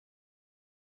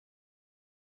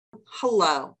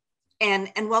Hello, and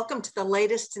welcome to the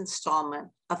latest installment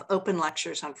of Open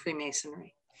Lectures on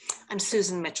Freemasonry. I'm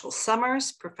Susan Mitchell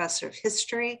Summers, Professor of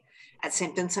History at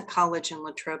St. Vincent College in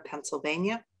Latrobe,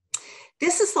 Pennsylvania.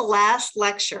 This is the last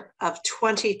lecture of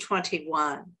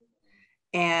 2021,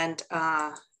 and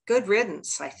good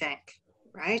riddance, I think,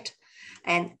 right?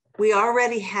 And we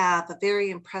already have a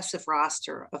very impressive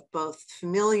roster of both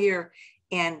familiar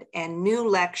and new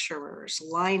lecturers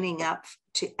lining up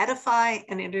to edify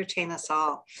and entertain us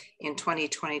all in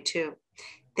 2022.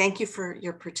 Thank you for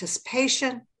your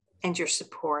participation and your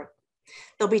support.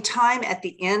 There'll be time at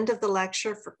the end of the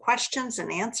lecture for questions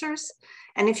and answers.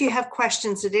 And if you have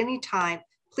questions at any time,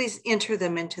 please enter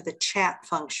them into the chat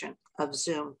function of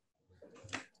Zoom.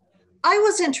 I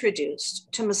was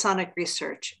introduced to Masonic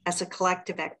research as a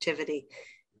collective activity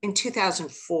in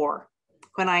 2004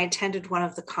 when I attended one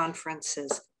of the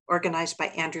conferences organized by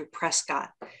Andrew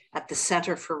Prescott at the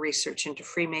Center for Research into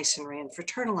Freemasonry and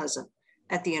Fraternalism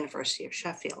at the University of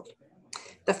Sheffield.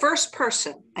 The first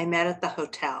person I met at the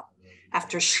hotel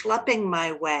after schlepping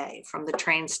my way from the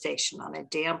train station on a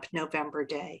damp November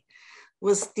day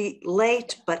was the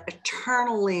late but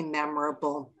eternally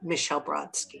memorable Michel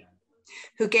Brodsky,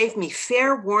 who gave me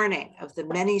fair warning of the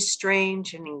many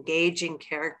strange and engaging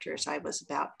characters I was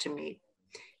about to meet.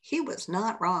 He was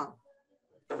not wrong.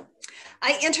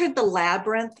 I entered the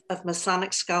labyrinth of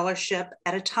Masonic scholarship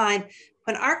at a time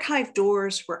when archive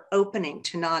doors were opening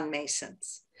to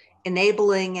non-Masons,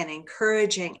 enabling and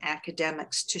encouraging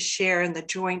academics to share in the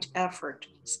joint effort,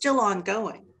 still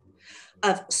ongoing,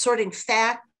 of sorting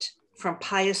fact from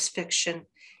pious fiction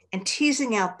and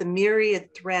teasing out the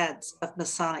myriad threads of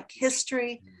Masonic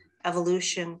history,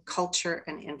 evolution, culture,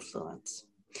 and influence.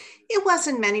 It was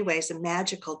in many ways a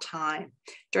magical time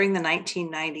during the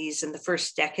 1990s and the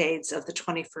first decades of the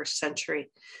 21st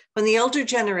century, when the elder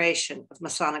generation of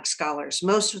Masonic scholars,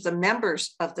 most of the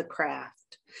members of the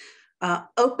craft,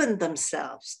 opened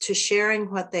themselves to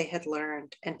sharing what they had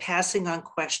learned and passing on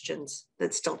questions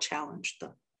that still challenged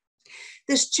them.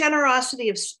 This generosity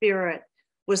of spirit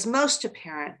was most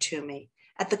apparent to me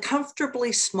at the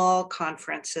comfortably small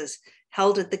conferences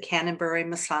held at the Canterbury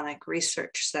Masonic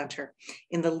Research Center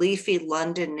in the leafy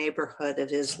London neighborhood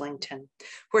of Islington,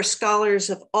 where scholars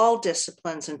of all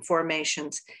disciplines and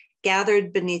formations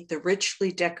gathered beneath the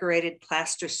richly decorated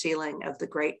plaster ceiling of the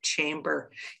great chamber,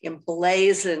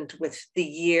 emblazoned with the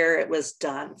year it was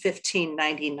done,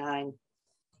 1599.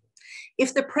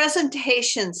 If the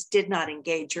presentations did not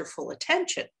engage your full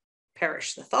attention,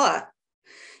 perish the thought,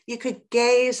 you could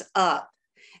gaze up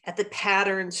at the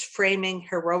patterns framing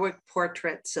heroic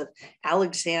portraits of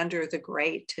Alexander the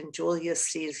Great and Julius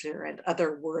Caesar and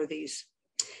other worthies.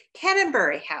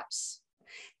 Canterbury House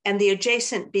and the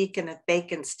adjacent beacon of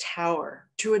Bacon's Tower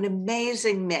drew an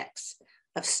amazing mix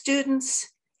of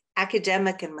students,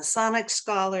 academic and Masonic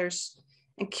scholars,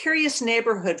 and curious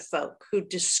neighborhood folk who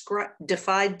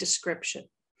defied description.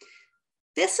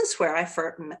 This is where I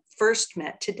first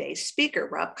met today's speaker,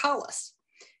 Rob Collis.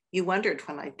 You wondered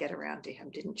when I'd get around to him,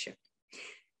 didn't you?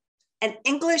 An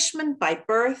Englishman by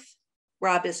birth,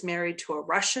 Rob is married to a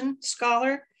Russian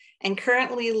scholar and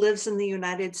currently lives in the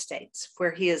United States,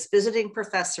 where he is visiting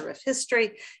professor of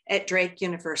history at Drake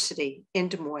University in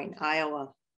Des Moines, Iowa.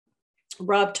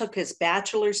 Rob took his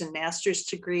bachelor's and master's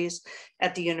degrees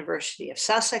at the University of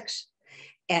Sussex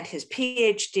and his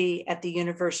PhD at the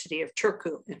University of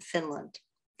Turku in Finland.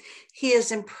 He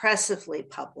is impressively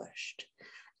published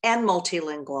and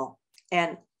multilingual,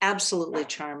 and absolutely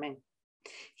charming.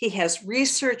 He has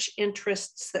research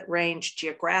interests that range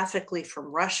geographically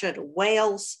from Russia to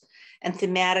Wales, and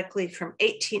thematically from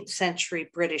 18th century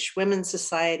British women's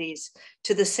societies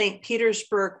to the St.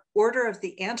 Petersburg Order of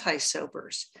the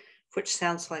Anti-Sobers, which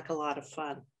sounds like a lot of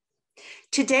fun.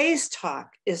 Today's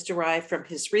talk is derived from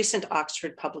his recent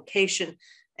Oxford publication,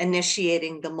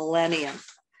 Initiating the Millennium,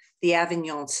 the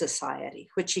Avignon Society,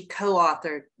 which he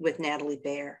co-authored with Natalie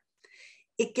Bayer.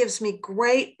 It gives me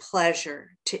great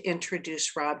pleasure to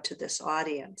introduce Rob to this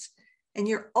audience, and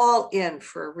you're all in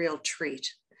for a real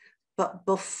treat. But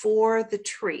before the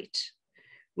treat,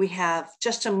 we have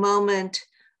just a moment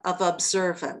of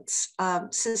observance.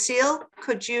 Cecile,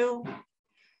 could you?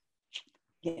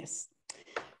 Yes,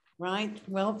 right.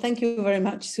 Well, thank you very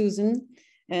much, Susan.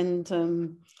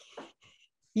 And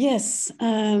yes,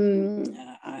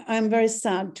 I'm very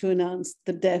sad to announce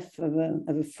the death of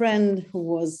a friend who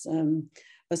was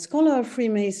a scholar of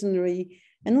Freemasonry.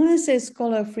 And when I say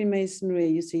scholar of Freemasonry,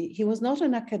 you see, he was not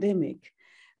an academic,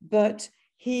 but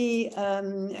he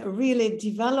really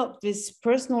developed this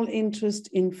personal interest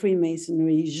in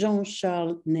Freemasonry,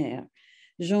 Jean-Charles Nair.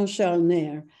 Jean-Charles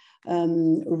Nair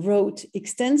wrote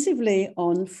extensively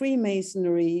on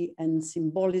Freemasonry and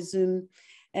symbolism.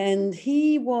 And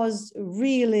he was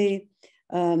really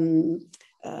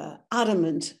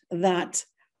adamant that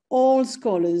all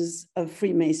scholars of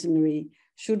Freemasonry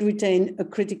should retain a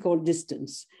critical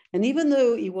distance. And even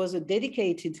though he was a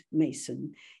dedicated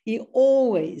Mason, he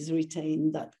always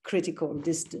retained that critical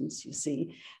distance, you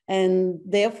see. And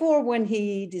therefore, when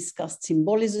he discussed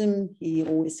symbolism, he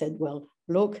always said, well,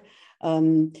 look,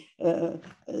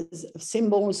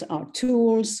 symbols are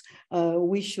tools.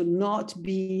 We should not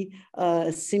be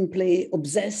simply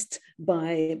obsessed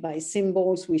by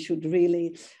symbols. We should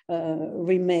really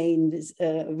retain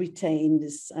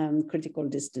this critical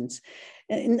distance.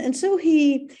 And so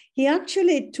he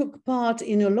actually took part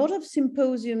in a lot of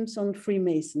symposiums on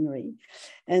Freemasonry,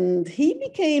 and he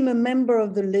became a member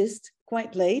of the list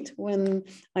quite late when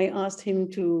I asked him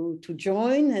to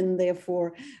join, and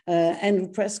therefore Andrew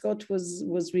Prescott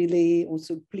was really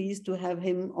also pleased to have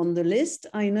him on the list,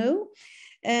 I know.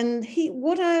 And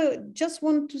what I just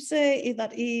want to say is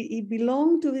that he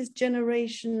belonged to this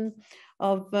generation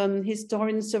of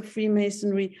historians of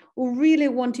Freemasonry who really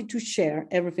wanted to share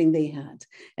everything they had.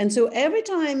 And so every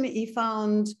time he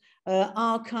found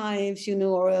archives, you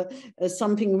know, or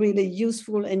something really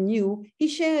useful and new, he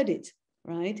shared it,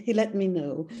 right? He let me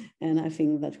know. And I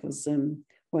think that was,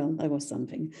 well, that was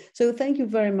something. So thank you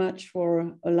very much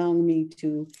for allowing me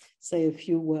to say a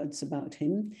few words about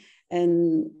him.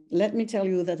 And let me tell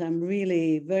you that I'm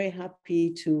really very happy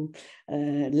to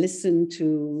listen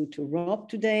to Rob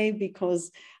today, because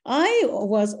I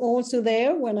was also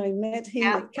there when I met him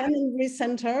at Canonry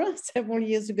Center several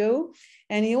years ago.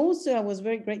 And I was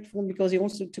very grateful because he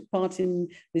also took part in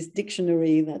this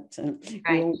dictionary that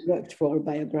we all worked for, a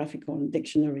biographical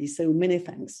dictionary. So many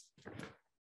thanks.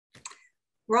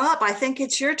 Rob, I think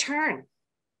it's your turn.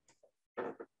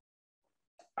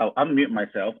 I'll unmute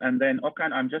myself, and then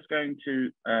Okan, I'm just going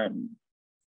to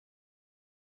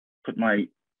put my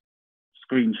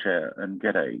screen share and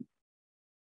get a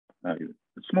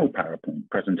small PowerPoint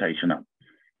presentation up.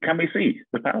 Can we see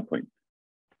the PowerPoint?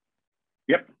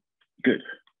 Yep, good.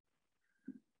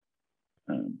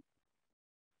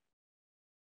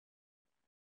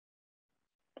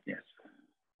 Yes.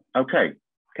 Okay,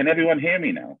 can everyone hear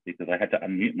me now? Because I had to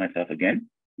unmute myself again.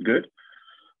 Good.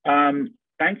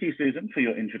 Thank you, Susan, for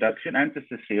your introduction, and to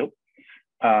Cecile.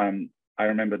 I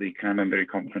remember the Canonry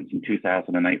conference in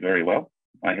 2008 very well.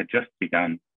 I had just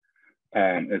begun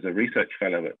as a research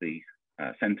fellow at the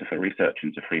Center for Research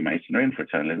into Freemasonry and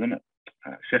Fraternalism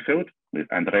at Sheffield,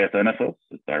 with Andrea Thurnefels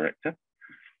as director.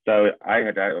 So I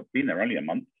had been there only a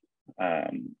month,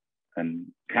 and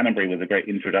Canonry was a great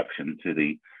introduction to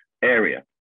the area.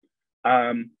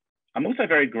 I'm also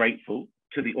very grateful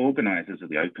to the organizers of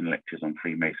the Open Lectures on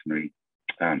Freemasonry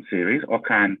series,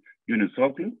 Okan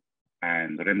Yunusoglu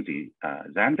and Remzi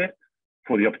Zande,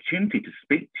 for the opportunity to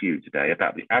speak to you today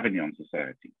about the Avignon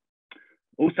Society,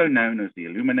 also known as the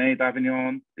Illuminés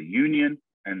d'Avignon, the Union,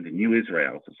 and the New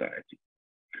Israel Society.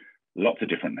 Lots of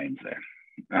different names there.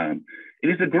 It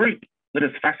is a group that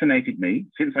has fascinated me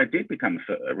since I did become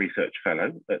a research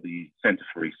fellow at the Center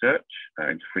for Research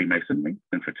into Freemasonry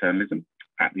and Fraternalism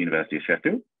at the University of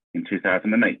Sheffield in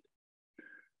 2008.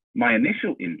 My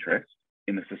initial interest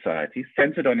in the society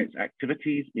centered on its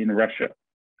activities in Russia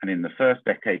and in the first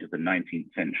decade of the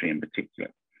 19th century in particular.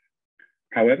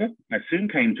 However, I soon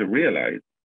came to realize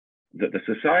that the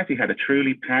society had a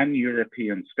truly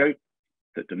pan-European scope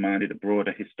that demanded a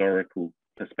broader historical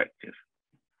perspective.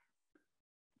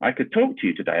 I could talk to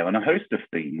you today on a host of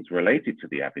themes related to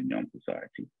the Avignon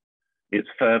Society, its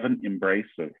fervent embrace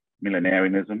of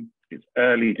millenarianism, its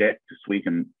early debt to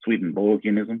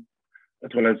Swedenborgianism,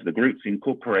 as well as the group's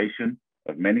incorporation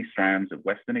of many strands of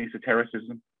Western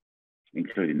esotericism,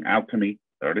 including alchemy,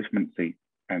 arithmancy,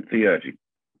 and theurgy.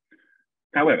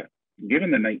 However, given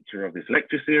the nature of this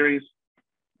lecture series,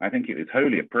 I think it is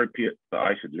wholly appropriate that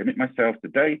I should limit myself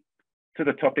today to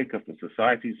the topic of the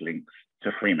Society's links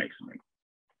to Freemasonry.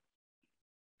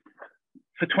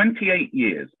 For 28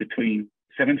 years, between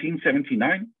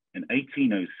 1779 and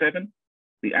 1807,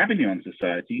 the Avignon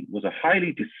Society was a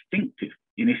highly distinctive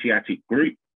initiatic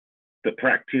group that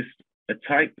practiced a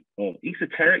type of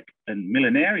esoteric and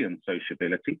millenarian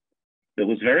sociability that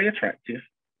was very attractive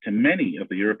to many of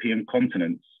the European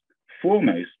continent's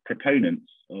foremost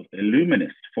proponents of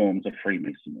Illuminist forms of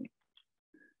Freemasonry.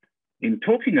 In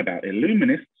talking about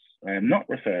Illuminists, I am not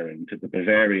referring to the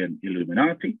Bavarian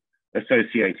Illuminati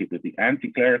associated with the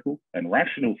anti-clerical and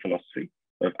rational philosophy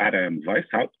of Adam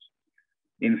Weishaupt.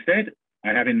 Instead, I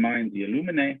have in mind the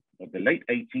Illuminés of the late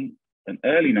 18th and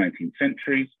early 19th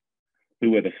centuries,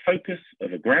 who were the focus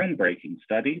of a groundbreaking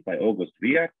study by August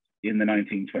Viat in the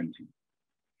 1920s.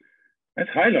 As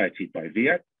highlighted by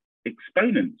Viat,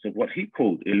 exponents of what he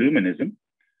called Illuminism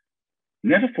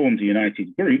never formed a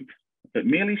united group, but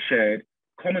merely shared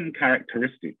common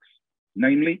characteristics,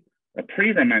 namely a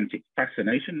pre-romantic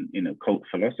fascination in occult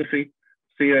philosophy,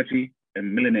 theurgy,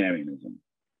 and millenarianism.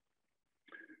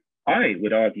 I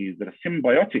would argue that a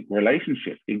symbiotic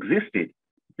relationship existed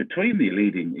between the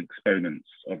leading exponents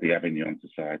of the Avignon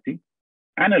Society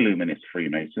and Illuminist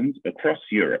Freemasons across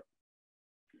Europe.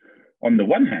 On the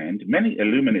one hand, many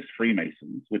Illuminist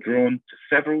Freemasons were drawn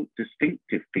to several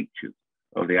distinctive features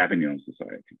of the Avignon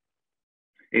Society: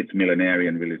 its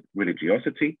millenarian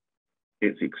religiosity,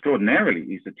 its extraordinarily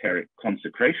esoteric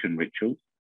consecration rituals,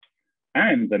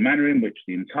 and the manner in which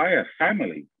the entire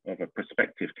family of a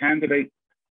prospective candidate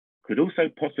could also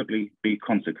possibly be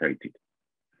consecrated.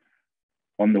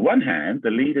 On the one hand, the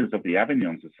leaders of the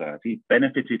Avignon Society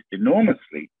benefited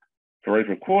enormously for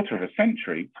over a quarter of a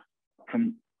century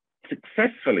from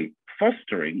successfully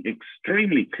fostering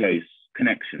extremely close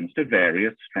connections to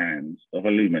various strands of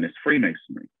Illuminist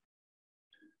Freemasonry.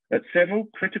 At several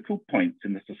critical points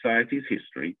in the Society's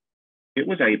history, it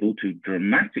was able to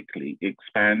dramatically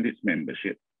expand its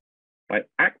membership by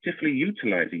actively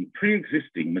utilizing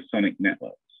pre-existing Masonic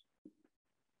networks.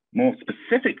 More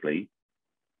specifically,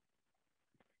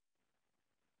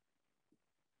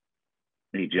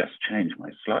 let me just change my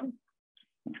slide.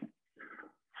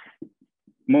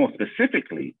 More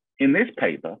specifically, in this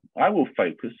paper, I will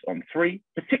focus on three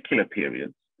particular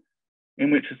periods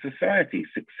in which a society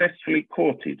successfully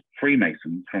courted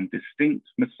Freemasons from distinct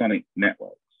Masonic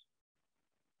networks.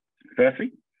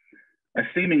 Firstly, a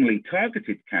seemingly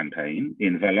targeted campaign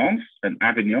in Valence and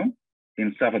Avignon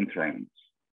in southern France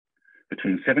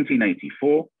between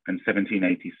 1784 and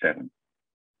 1787.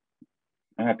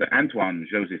 After Antoine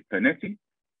Joseph Pernetti,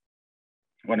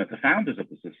 one of the founders of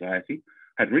the society,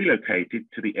 had relocated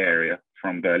to the area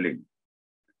from Berlin.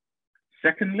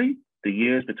 Secondly, the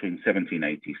years between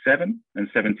 1787 and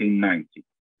 1790,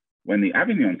 when the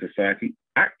Avignon Society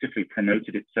actively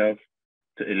promoted itself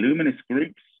to Illuminist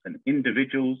groups and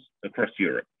individuals across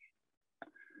Europe.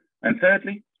 And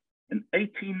thirdly, an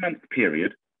 18-month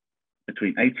period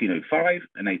between 1805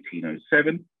 and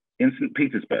 1807 in St.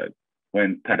 Petersburg,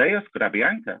 when Tadeusz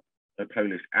Grabianka, a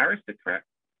Polish aristocrat,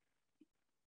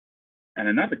 and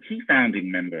another key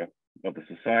founding member of the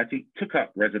society, took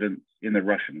up residence in the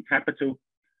Russian capital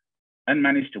and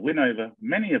managed to win over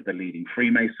many of the leading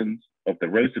Freemasons of the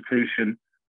Rosicrucian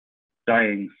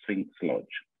Dying Sphinx Lodge.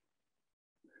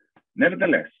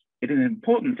 Nevertheless, it is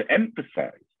important to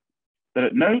emphasize that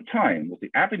at no time was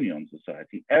the Avignon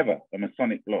Society ever a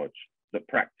Masonic lodge that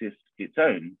practiced its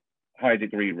own high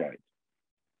degree rite.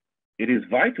 It is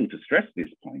vital to stress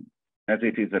this point, as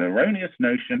it is an erroneous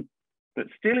notion that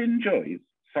still enjoys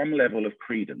some level of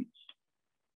credence.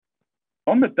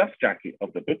 On the dust jacket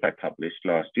of the book I published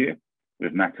last year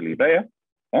with Natalie Bayer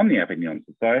on the Avignon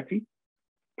Society,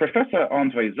 Professor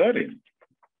André Zorin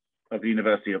of the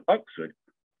University of Oxford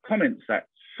comments that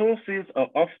sources are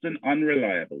often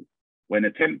unreliable when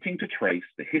attempting to trace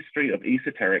the history of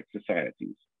esoteric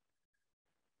societies.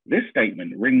 This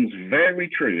statement rings very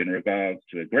true in regards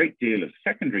to a great deal of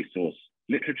secondary source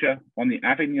literature on the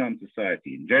Avignon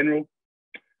Society in general,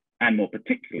 and more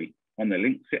particularly on the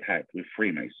links it had with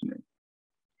Freemasonry.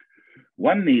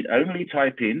 One need only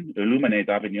type in Illuminés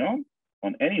d'Avignon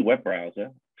on any web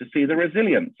browser to see the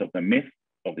resilience of the myth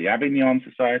of the Avignon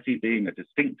Society being a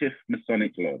distinctive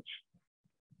Masonic lodge.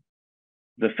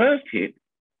 The first hit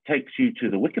takes you to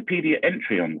the Wikipedia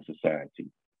entry on the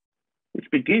society, which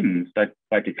begins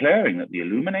by declaring that the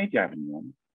Illuminés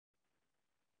d'Avignon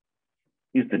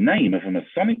is the name of a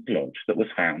Masonic lodge that was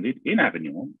founded in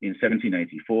Avignon in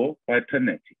 1784 by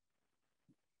Pernetti.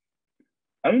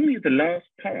 Only the last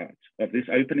part of this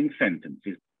opening sentence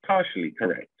is partially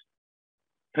correct.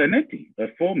 Pernetti, a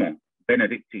former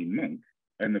Benedictine monk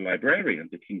and the librarian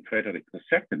to King Frederick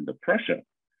II of Prussia,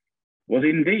 was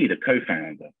indeed a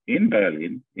co-founder in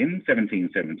Berlin in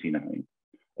 1779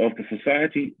 of the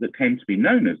society that came to be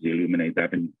known as the Illuminés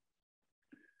d'Avignon.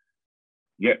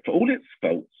 Yet for all its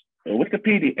faults, a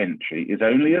Wikipedia entry is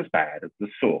only as bad as the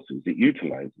sources it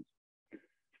utilizes.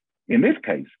 In this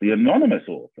case, the anonymous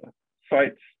author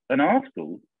cites an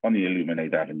article on the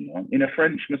Illuminés d'Avignon in a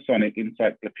French Masonic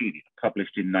encyclopedia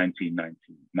published in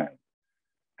 1999.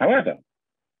 However,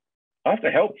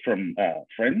 after help from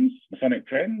friends, Masonic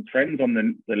friends on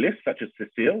the list such as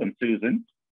Cecile and Susan,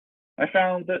 I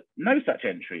found that no such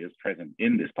entry is present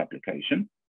in this publication.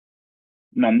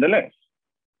 Nonetheless,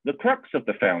 the crux of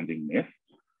the founding myth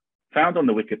found on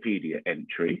the Wikipedia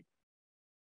entry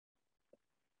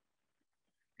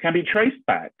can be traced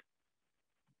back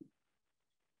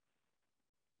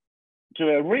to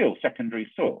a real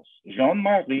secondary source,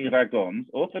 Jean-Marie Ragon's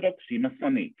Orthodoxie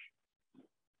Maçonnique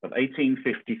of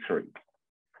 1853.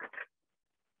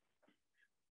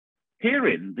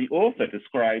 Herein, the author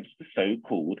describes the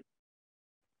so-called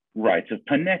Rite of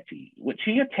Pernetti, which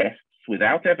he attests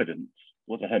without evidence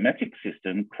was a hermetic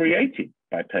system created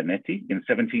by Pernetti in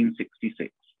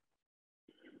 1766.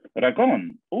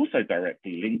 Ragon also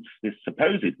directly links this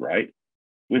supposed rite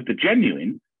with the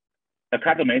genuine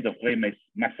Académie de Vrais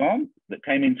Maçons that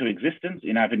came into existence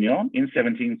in Avignon in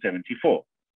 1774.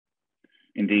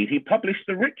 Indeed, he published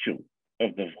the ritual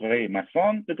of the Vrais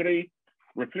Maçons degree,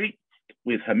 replete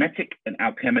with hermetic and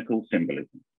alchemical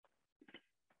symbolism.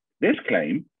 This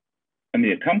claim and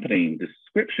the accompanying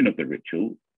description of the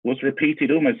ritual was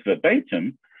repeated almost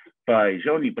verbatim by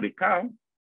Joly Bricard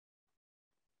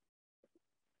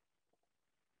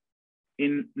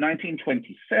in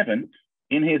 1927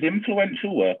 in his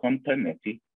influential work on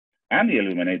Pernetti and the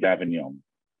Illuminés d'Avignon.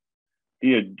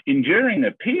 The enduring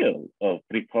appeal of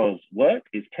Bricard's work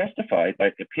is testified by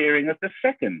it appearing as the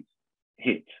second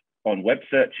hit on web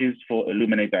searches for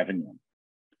Illuminés d'Avignon.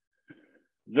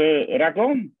 The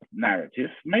Ragon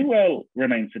narrative may well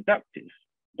remain seductive,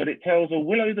 but it tells a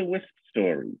will-o'-the-wisp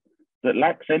story that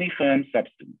lacks any firm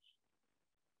substance.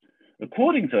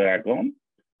 According to Ragon,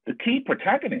 the key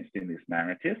protagonist in this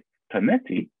narrative,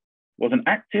 Pernetti, was an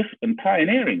active and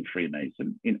pioneering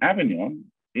Freemason in Avignon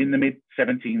in the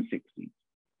mid-1760s.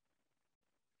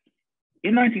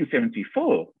 In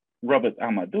 1974, Robert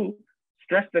Amadou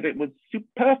stressed that it was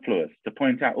superfluous to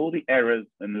point out all the errors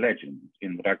and legends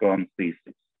in Ragon's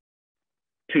thesis.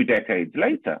 2 decades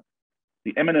later,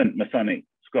 the eminent Masonic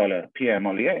scholar Pierre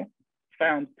Mollier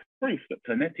found proof that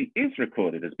Pernetti is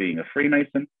recorded as being a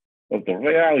Freemason of the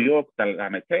Royal York de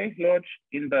l'Amitié Lodge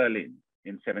in Berlin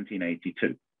in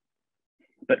 1782,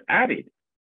 but added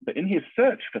that in his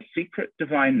search for secret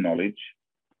divine knowledge,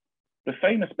 the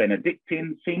famous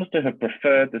Benedictine seems to have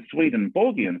preferred the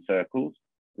Swedenborgian circles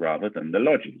rather than the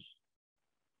lodges.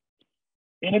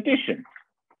 In addition,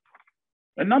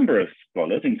 a number of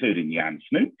scholars, including Jan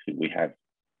Snoek, who we have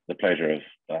the pleasure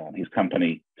of his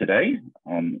company today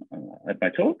at my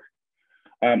talk,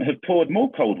 have poured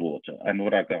more cold water on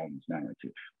Ragon's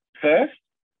narrative. First,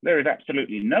 there is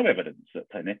absolutely no evidence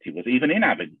that Pernetti was even in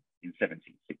Avignon in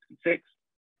 1766,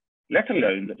 let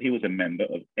alone that he was a member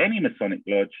of any Masonic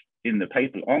lodge in the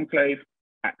Papal Enclave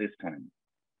at this time.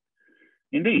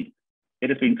 Indeed, it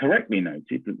has been correctly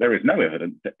noted that there is no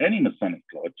evidence that any Masonic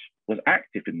lodge was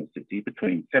active in the city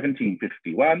between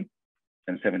 1751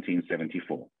 and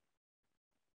 1774.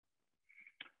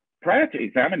 Prior to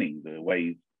examining the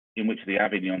ways in which the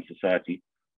Avignon Society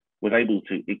was able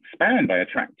to expand by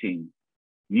attracting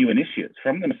new initiates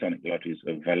from the Masonic lodges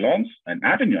of Valence and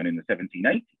Avignon in the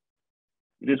 1780s,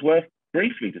 it is worth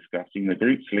briefly discussing the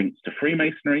group's links to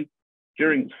Freemasonry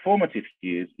during its formative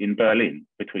years in Berlin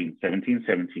between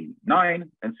 1779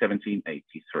 and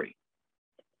 1783.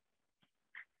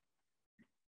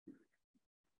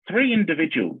 3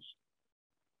 individuals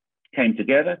came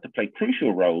together to play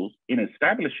crucial roles in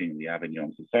establishing the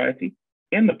Avignon Society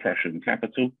in the Prussian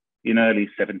capital in early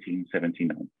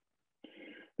 1779.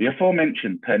 The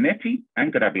aforementioned Pernetti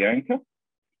and Grabianca,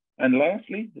 and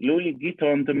lastly, Louis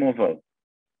Guiton de Morveau,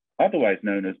 otherwise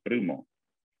known as Brumont.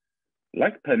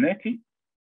 Like Pernetti,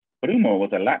 Brumont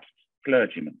was a lapsed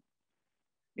clergyman.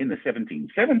 In the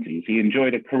 1770s, he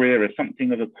enjoyed a career as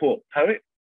something of a court poet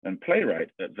and playwright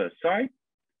at Versailles,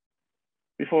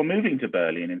 before moving to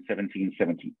Berlin in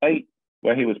 1778,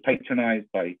 where he was patronized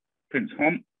by Prince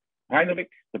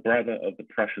Heinrich, the brother of the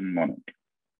Prussian monarch.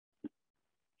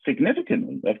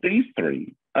 Significantly, of these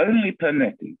 3, only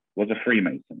Pernetti was a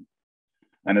Freemason.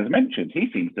 And as mentioned, he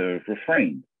seems to have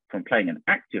refrained from playing an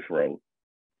active role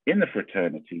in the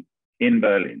fraternity in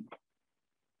Berlin.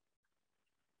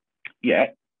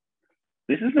 Yet,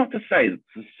 this is not to say that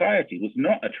society was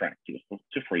not attractive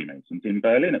to Freemasons in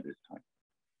Berlin at this time.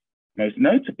 Most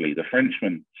notably, the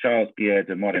Frenchman Charles-Pierre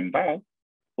de Morimbault,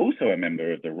 also a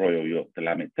member of the Royal York de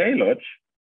l'Amitié Lodge,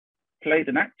 played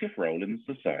an active role in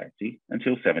the society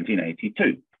until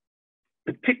 1782,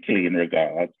 particularly in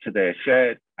regard to their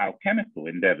shared alchemical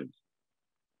endeavors.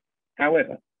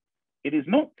 However, it is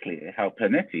not clear how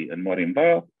Pernetti and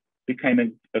Morimbault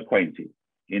became acquainted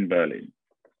in Berlin.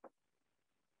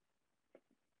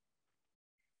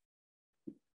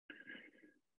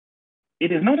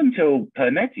 It is not until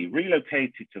Pernetti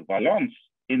relocated to Valence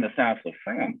in the south of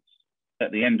France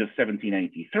at the end of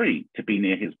 1783 to be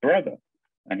near his brother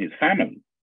and his family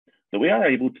that we are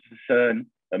able to discern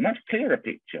a much clearer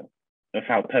picture of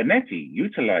how Pernetti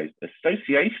utilized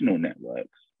associational networks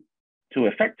to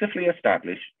effectively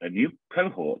establish a new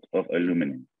cohort of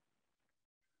Illuminés.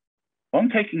 On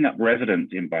taking up residence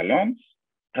in Valence,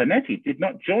 Pernetti did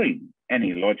not join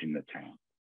any lodge in the town.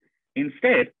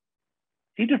 Instead,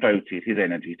 he devoted his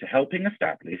energy to helping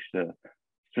establish the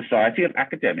Society of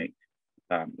Academics,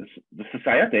 the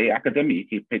Société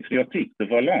Académique et Patriotique de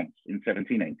Valence in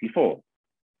 1784.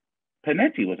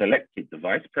 Pernetti was elected the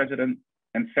vice president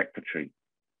and secretary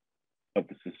of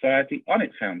the society on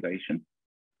its foundation,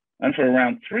 and for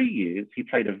around 3 years, he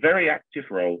played a very active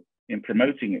role in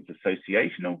promoting its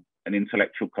associational and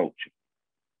intellectual culture.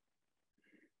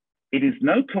 It is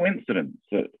no coincidence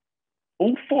that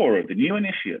all 4 of the new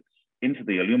initiates into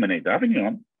the Illuminés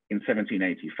d'Avignon in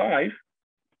 1785,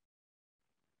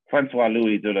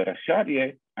 François-Louis de la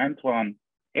Rachadier, Antoine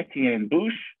Etienne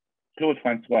Bouche,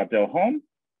 Claude-François Delhomme,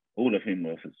 all of whom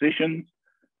were physicians,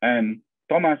 and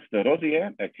Thomas de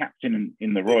Rosier, a captain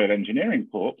in the Royal Engineering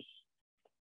Corps,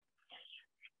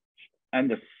 and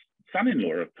the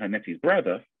son-in-law of Pernetti's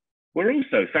brother, were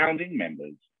also founding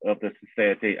members of the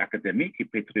Société Académique et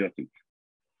Patriotique.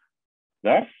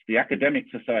 Thus, the academic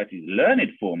society's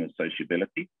learned form of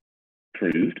sociability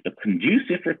proved a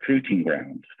conducive recruiting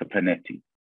ground for Pernetti.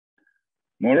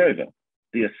 Moreover,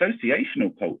 the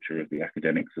associational culture of the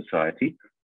academic society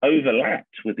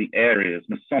overlapped with the area's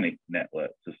Masonic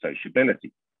networks of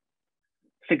sociability.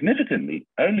 Significantly,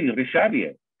 only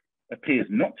Richardier appears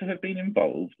not to have been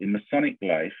involved in Masonic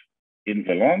life in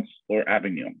Valence or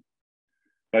Avignon.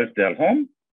 Both Delhomme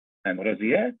and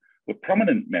Rosier were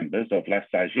prominent members of La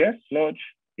Sagesse Lodge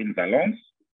in Valence,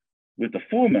 with the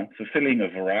former fulfilling a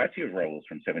variety of roles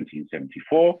from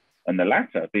 1774 and the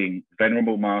latter being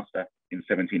Venerable Master in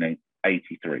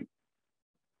 1783.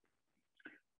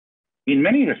 In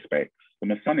many respects, the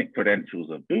Masonic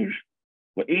credentials of Bouche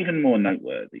were even more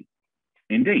noteworthy.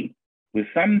 Indeed, with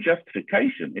some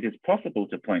justification, it is possible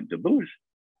to point to Bouche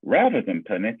rather than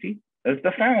Pernetti as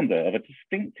the founder of a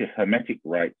distinctive Hermetic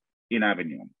rite in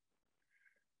Avignon.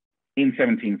 In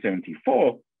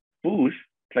 1774, Bouche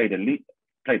played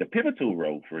a pivotal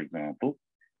role, for example,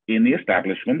 in the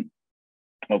establishment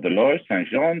of the Loge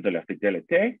Saint-Jean de la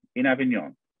Fidélité in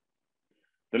Avignon.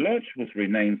 The lodge was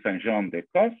renamed Saint-Jean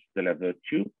d'Écosse de la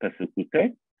Vertu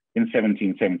Persécutée in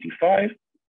 1775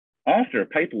 after a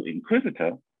papal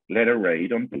inquisitor led a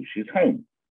raid on Bouche's home.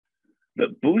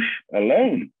 That Bouche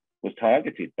alone was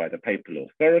targeted by the papal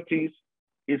authorities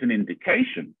is an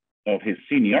indication of his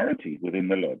seniority within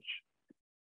the lodge.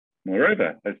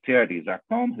 Moreover, as Thierry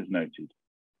Zacon has noted,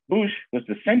 Bouche was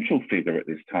the central figure at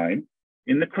this time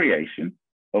in the creation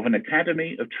of an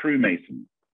academy of true Masons,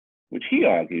 which he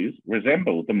argues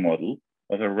resembled the model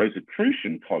of a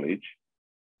Rosicrucian college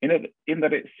in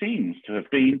that it seems to have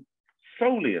been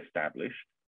solely established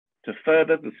to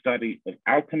further the study of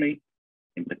alchemy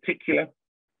in particular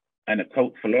and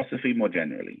occult philosophy more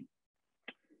generally.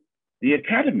 The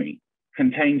academy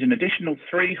contained an additional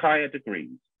 3 higher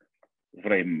degrees,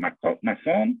 Vrai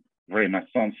Maçon, Vrai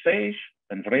Maçon Sage,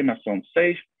 and Vrai Maçon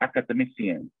Sage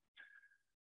Académicien,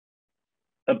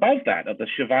 above that of the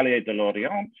Chevalier de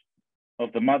l'Orient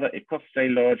of the Mother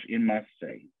Écossais Lodge in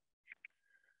Marseille.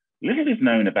 Little is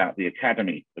known about the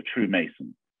Academy of True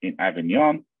Masons in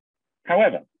Avignon.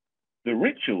 However, the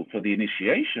ritual for the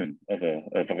initiation of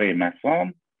a Vrai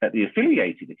Maçon at the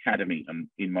affiliated academy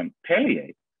in Montpellier,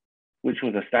 which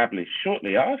was established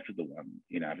shortly after the one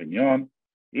in Avignon,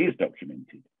 is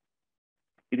documented.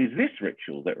 It is this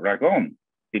ritual that Ragon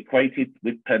equated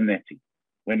with Pernetti,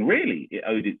 when really it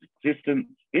owed its existence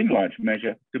in large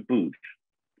measure to Bouche.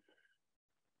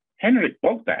 Henrik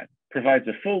Bogdan provides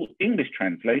a full English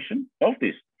translation of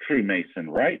this true Mason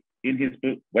rite in his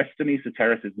book, Western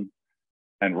Esotericism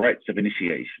and Rites of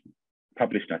Initiation,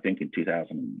 published, I think, in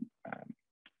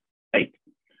 2008.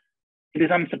 It is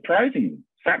unsurprisingly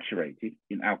saturated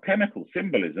in alchemical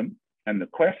symbolism and the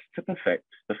quest to perfect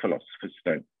the philosopher's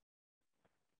stone.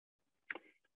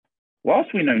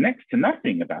 Whilst we know next to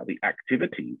nothing about the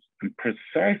activities and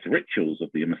precise rituals of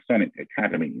the Masonic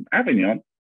Academy in Avignon,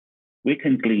 we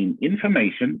can glean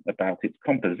information about its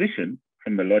composition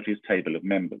from the lodge's table of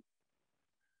members.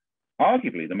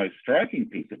 Arguably, the most striking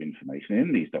piece of information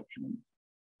in these documents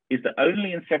is that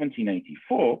only in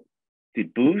 1784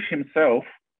 did Bouche himself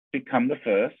become the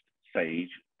first sage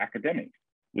academic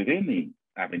within the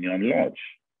Avignon Lodge,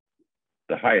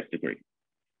 the highest degree.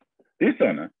 This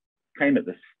honor came at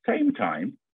the same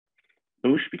time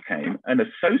Bouche became an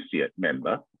associate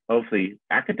member of the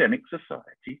Academic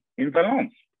Society in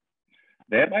Valence,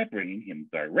 thereby bringing him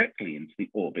directly into the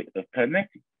orbit of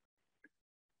Pernetti.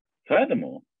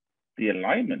 Furthermore, the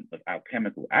alignment of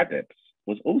alchemical adepts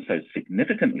was also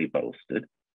significantly bolstered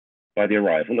by the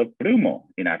arrival of Brummel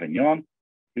in Avignon,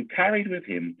 who carried with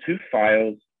him 2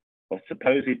 phials of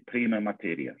supposed prima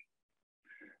materia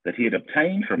that he had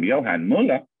obtained from Johann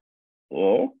Müller,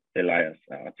 or Elias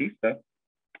Artista,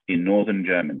 in northern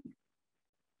Germany.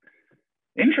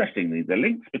 Interestingly, the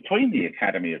links between the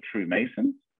Academy of True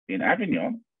Masons in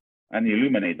Avignon and the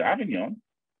Illuminés d'Avignon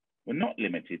were not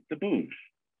limited to Bouche.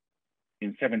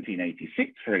 In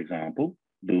 1786, for example,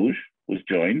 Bouche was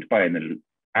joined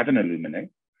as an Illuminé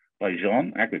by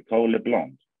Jean Agricole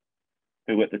Leblanc,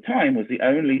 who at the time was the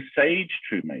only sage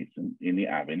True Mason in the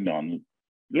Avignon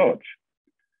Lodge.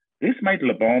 This made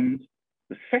Leblanc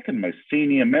the second most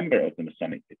senior member of the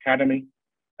Masonic Academy,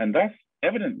 and thus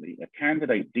evidently a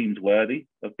candidate deemed worthy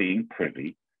of being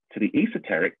privy to the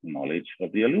esoteric knowledge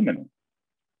of the Illuminés.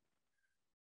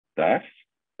 Thus,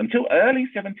 until early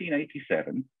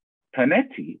 1787,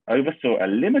 Pernetti oversaw a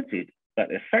limited but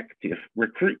effective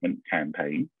recruitment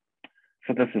campaign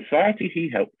for the society he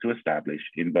helped to establish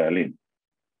in Berlin.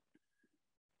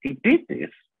 He did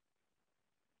this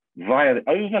via the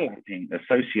overlapping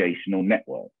associational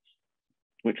networks,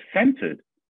 which centered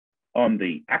on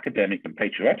the Academic and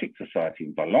Patriotic Society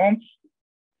in Valence,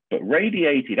 but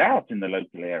radiated out in the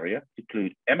local area to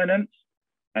include eminent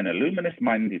and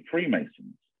Illuminist-minded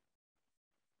Freemasons.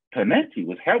 Pernetti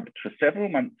was helped for several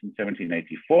months in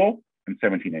 1784 and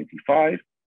 1785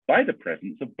 by the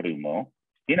presence of Brummel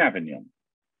in Avignon,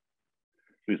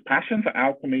 whose passion for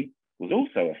alchemy was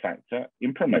also a factor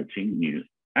in promoting new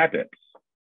adepts.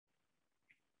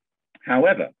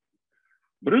 However,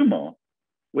 Brummel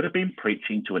would have been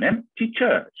preaching to an empty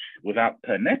church without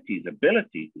Pernetti's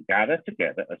ability to gather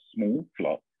together a small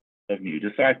flock of new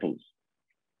disciples.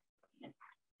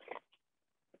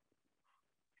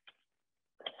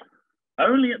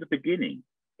 Only at the beginning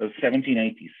of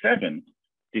 1787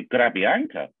 did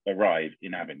Grabianca arrive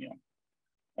in Avignon,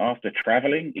 after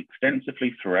traveling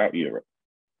extensively throughout Europe.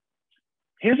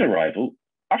 His arrival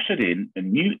ushered in a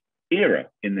new era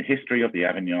in the history of the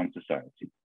Avignon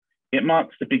Society. It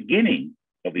marks the beginning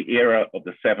of the era of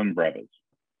the 7 brothers: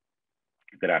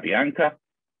 Grabianca,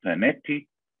 Pernetti,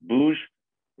 Bouche,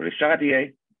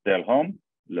 Richardier, Delhomme,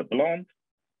 Leblanc,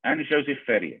 and Joseph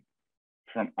Ferrier,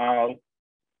 from Arles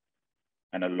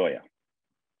and a lawyer.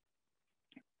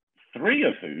 3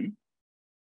 of whom,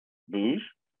 Bouche,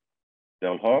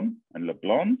 Delhomme, and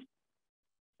Leblanc,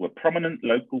 were prominent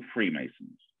local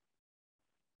Freemasons.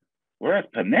 Whereas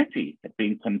Pernetti had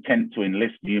been content to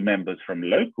enlist new members from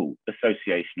local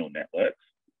associational networks,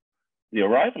 the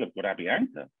arrival of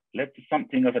Grabianca led to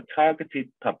something of a targeted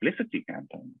publicity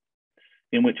campaign,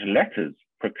 in which letters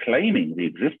proclaiming the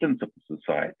existence of the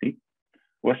society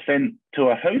were sent to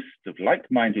a host of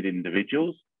like-minded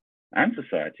individuals and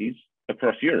societies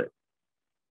across Europe.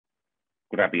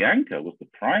 Grabianca was the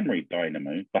primary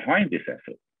dynamo behind this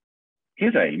effort.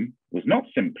 His aim was not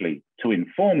simply to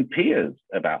inform peers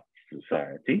about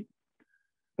society,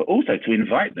 but also to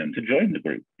invite them to join the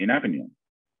group in Avignon.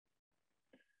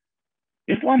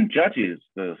 If one judges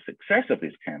the success of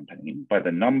this campaign by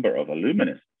the number of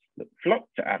Illuminists that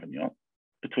flocked to Avignon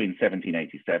between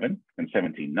 1787 and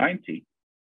 1790,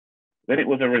 then it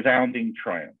was a resounding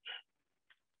triumph.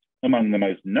 Among the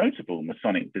most notable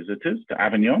Masonic visitors to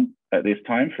Avignon at this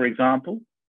time, for example,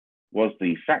 was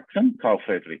the Saxon Carl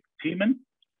Friedrich Tiemann,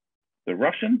 the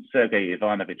Russian Sergei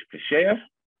Ivanovich Plisheyev,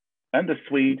 and the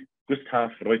Swede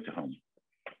Gustav Reuterholm.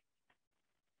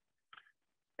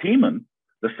 Tiemann,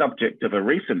 the subject of a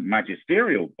recent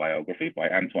magisterial biography by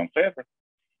Antoine Fevre,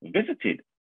 visited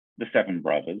the 7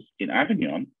 brothers in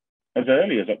Avignon as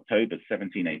early as October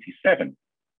 1787,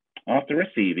 after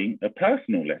receiving a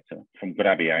personal letter from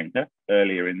Grabianca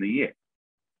earlier in the year.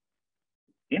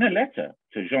 In a letter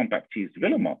to Jean-Baptiste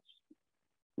Villemotz,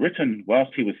 written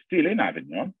whilst he was still in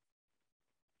Avignon,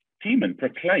 Tiemann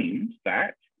proclaimed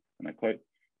that, and I quote,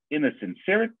 "In the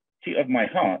sincerity of my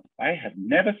heart, I have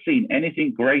never seen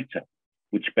anything greater,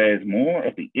 which bears more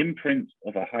of the imprint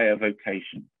of a higher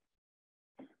vocation."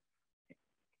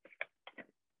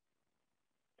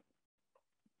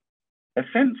 A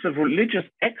sense of religious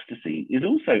ecstasy is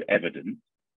also evident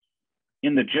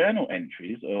in the journal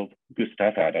entries of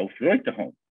Gustav Adolf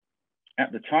Reuterholm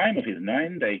at the time of his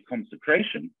 9-day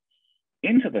consecration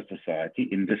into the society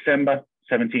in December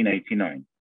 1789.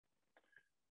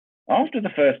 After the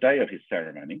first day of his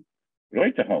ceremony,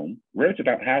 Reuterholm wrote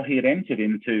about how he had entered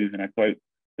into, and I quote,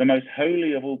 "the most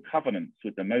holy of all covenants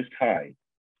with the Most High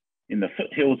in the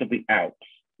foothills of the Alps."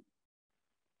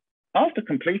 After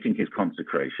completing his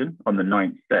consecration on the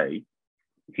 9th day,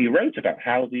 he wrote about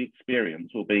how the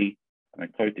experience will be, and I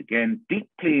quote again,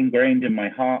 "deeply ingrained in my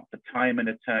heart for time and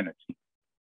eternity."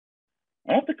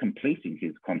 After completing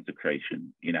his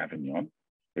consecration in Avignon,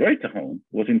 Reuterholm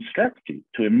was instructed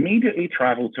to immediately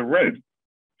travel to Rome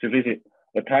to visit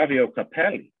Ottavio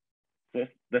Capelli,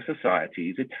 the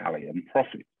Society's Italian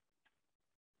prophet.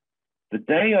 The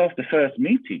day after first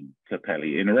meeting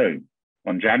Capelli in Rome,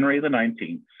 on January the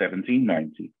 19th,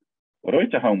 1790,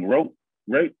 Reuterholm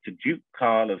wrote to Duke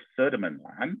Karl of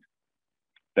Södermanland,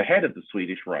 the head of the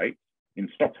Swedish Rite in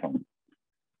Stockholm.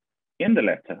 In the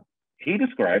letter, he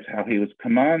describes how he was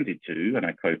commanded to, and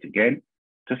I quote again,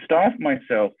 to staff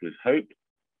myself with hope,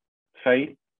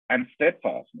 faith, and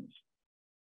steadfastness,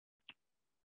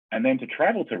 and then to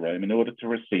travel to Rome in order to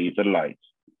receive the light.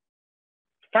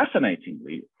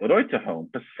 Fascinatingly, Reuterholm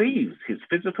perceives his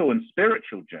physical and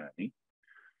spiritual journey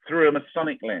through a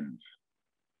Masonic lens.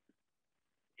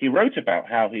 He wrote about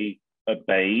how he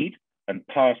obeyed and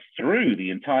passed through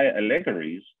the entire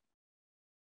allegories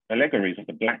of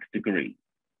the Black Degree.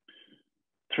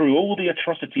 Through all the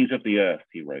atrocities of the earth,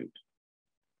 he wrote.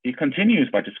 He continues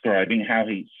by describing how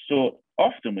he sought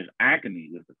often with agony,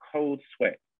 with the cold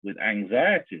sweat, with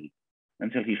anxiety,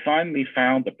 until he finally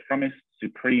found the promised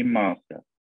supreme master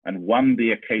and won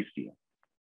the acacia.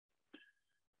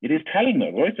 It is telling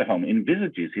that Reuterholm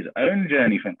envisages his own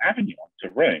journey from Avignon to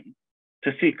Rome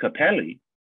to see Capelli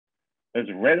as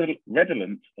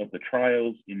redolent of the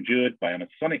trials endured by a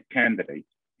Masonic candidate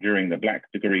during the Black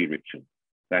Degree ritual,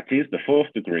 that is, the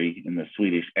fourth degree in the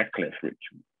Swedish Eklef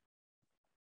ritual.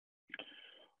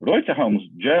 Reuterholm's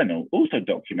journal also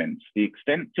documents the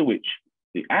extent to which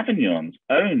the Avignon's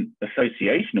own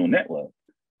associational network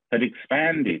had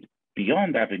expanded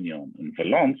beyond Avignon and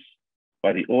Valence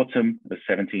by the autumn of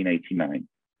 1789.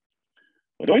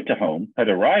 Reuterholm had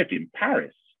arrived in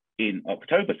Paris in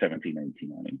October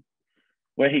 1789,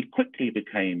 where he quickly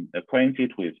became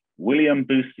acquainted with William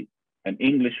Bouche, an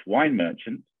English wine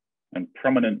merchant and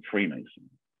prominent Freemason.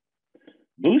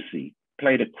 Bouche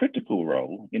played a critical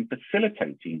role in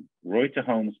facilitating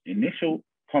Reuterholm's initial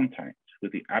contact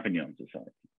with the Avignon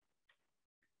Society.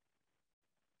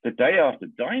 The day after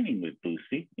dining with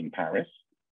Bouche in Paris,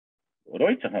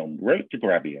 Reuterholm wrote to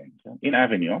Grabianca in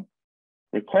Avignon,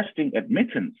 requesting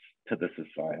admittance to the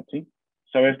society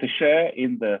so as to share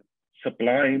in the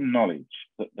sublime knowledge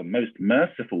that the most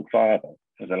merciful Father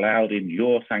has allowed in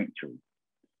your sanctuary.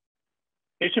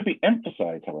 It should be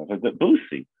emphasized, however, that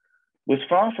Bouche was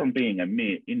far from being a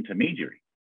mere intermediary.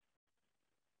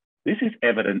 This is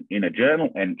evident in a journal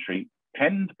entry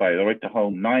penned by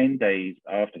Reuterholm 9 days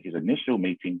after his initial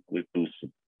meeting with Bouche.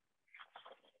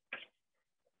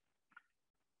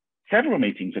 Several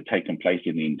meetings had taken place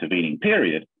in the intervening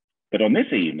period, but on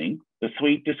this evening, the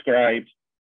Swede described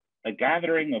a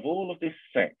gathering of all of this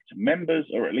sect, members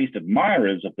or at least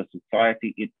admirers of the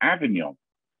society in Avignon.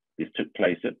 This took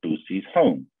place at Bouche's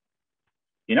home.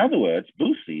 In other words,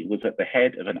 Bouche was at the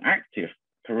head of an active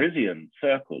Parisian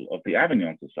circle of the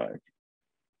Avignon Society.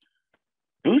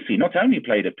 Bouche not only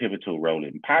played a pivotal role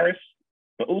in Paris,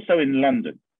 but also in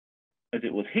London, as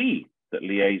it was he that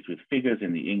liaised with figures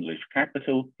in the English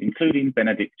capital, including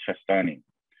Benedict Chastani,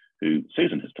 who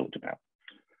Susan has talked about.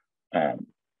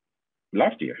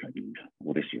 Last year, I believe,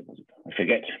 or this year, was it? I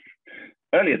forget.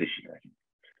 Earlier this year, I think.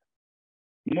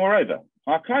 Moreover,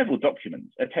 archival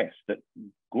documents attest that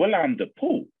Guillaume de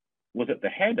Paul was at the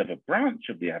head of a branch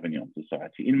of the Avignon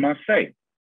Society in Marseille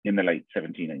in the late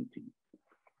 1780s.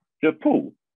 De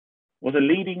Paul was a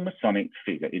leading Masonic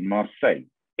figure in Marseille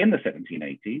in the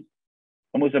 1780s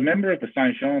and was a member of the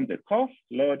Saint-Jean-de-Cosse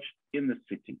Lodge in the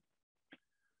city.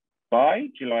 By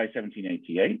July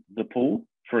 1788, de Paul,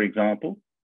 for example,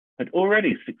 had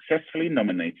already successfully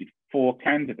nominated 4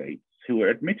 candidates who were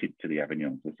admitted to the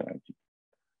Avignon Society.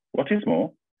 What is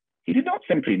more, he did not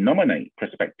simply nominate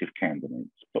prospective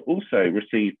candidates, but also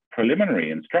received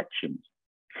preliminary instructions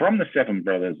from the 7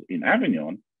 brothers in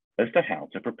Avignon as to how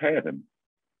to prepare them.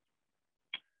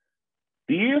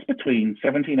 The years between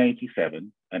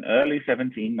 1787 and early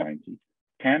 1790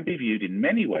 can be viewed in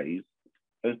many ways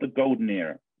as the golden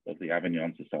era of the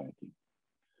Avignon Society.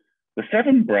 The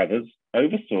 7 brothers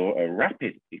oversaw a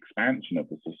rapid expansion of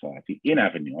the society in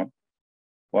Avignon,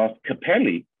 whilst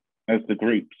Capelli, as the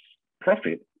group's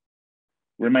prophet,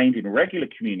 remained in regular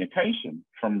communication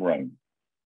from Rome.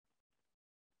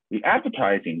 The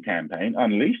advertising campaign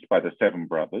unleashed by the 7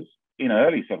 brothers in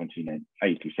early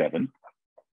 1787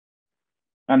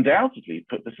 undoubtedly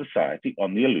put the society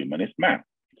on the Illuminist map,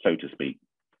 so to speak.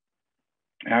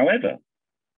 However,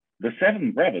 the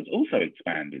 7 brothers also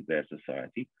expanded their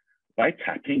society by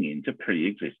tapping into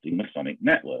pre-existing Masonic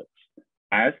networks,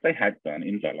 as they had done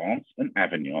in Valence and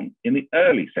Avignon in the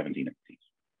early 1780s.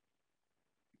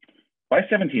 By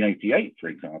 1788, for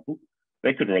example,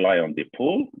 They could rely on De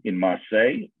Paul in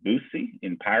Marseille, Bouche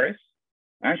in Paris,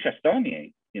 and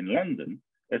Chastanet in London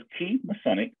as key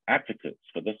Masonic advocates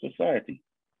for the society.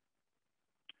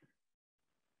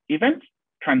 Events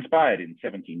transpired in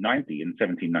 1790 and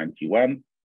 1791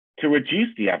 to reduce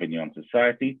the Avignon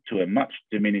Society to a much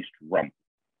diminished rump.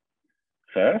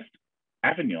 First,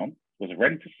 Avignon was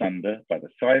rent asunder by the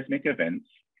seismic events,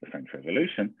 the French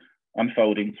Revolution,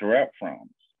 unfolding throughout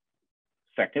France.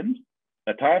 Second,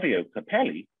 Ottavio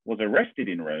Capelli was arrested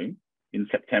in Rome in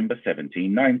September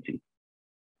 1790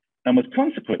 and was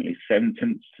consequently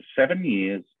sentenced to 7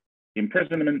 years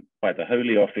imprisonment by the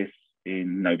Holy Office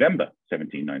in November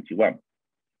 1791.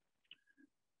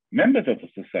 Members of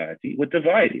the society were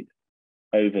divided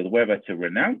over whether to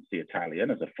renounce the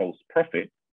Italian as a false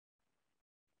prophet,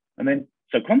 and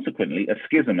so consequently a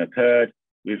schism occurred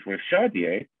with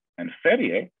Richardier and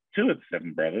Ferrier, 2 of the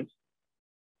 7 brothers,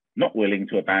 not willing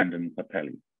to abandon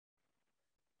Capelli.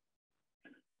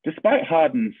 Despite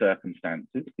hardened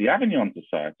circumstances, the Avignon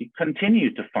Society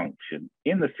continued to function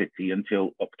in the city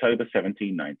until October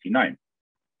 1799,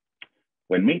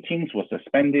 when meetings were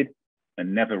suspended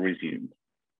and never resumed.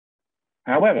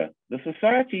 However, the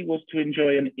society was to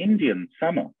enjoy an Indian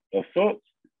summer of sorts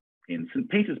in St.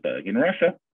 Petersburg in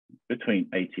Russia between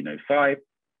 1805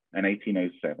 and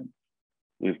 1807,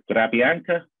 with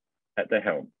Grabianka at the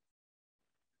helm.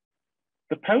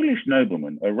 The Polish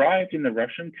nobleman arrived in the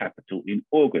Russian capital in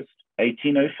August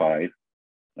 1805,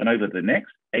 and over the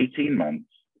next 18 months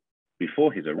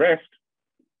before his arrest,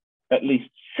 at least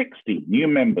 60 new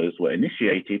members were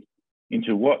initiated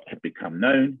into what had become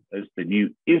known as the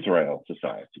New Israel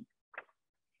Society.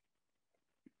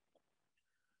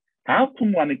 How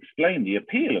can one explain the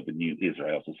appeal of the New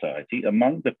Israel Society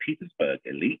among the Petersburg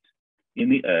elite in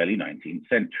the early 19th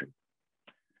century?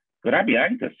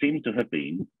 Grabianka seems to have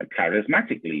been a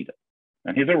charismatic leader,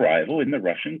 and his arrival in the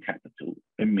Russian capital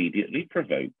immediately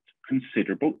provoked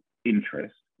considerable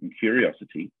interest and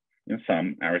curiosity in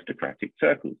some aristocratic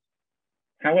circles.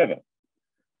 However,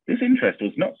 this interest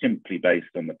was not simply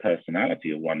based on the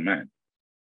personality of one man.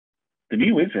 The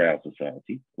New Israel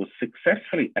Society was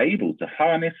successfully able to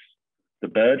harness the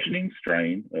burgeoning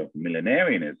strain of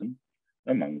millenarianism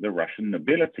among the Russian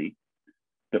nobility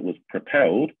that was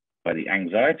propelled by the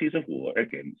anxieties of war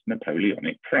against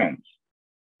Napoleonic France.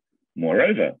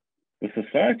 Moreover, the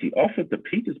society offered the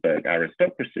Petersburg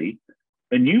aristocracy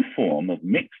a new form of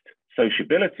mixed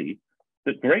sociability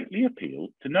that greatly appealed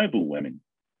to noble women.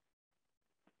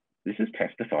 This is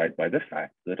testified by the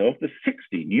fact that of the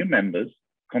 60 new members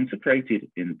consecrated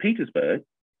in Petersburg,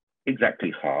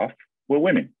 exactly half were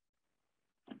women.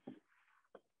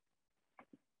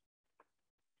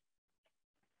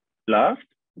 Last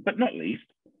but not least,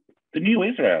 the New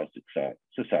Israel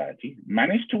Society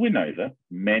managed to win over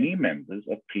many members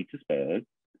of Petersburg's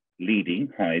leading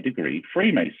high-degree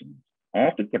Freemasons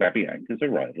after Grabianka's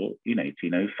arrival in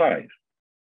 1805.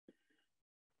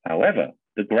 However,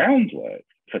 the groundwork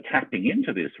for tapping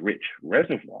into this rich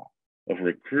reservoir of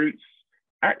recruits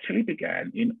actually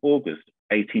began in August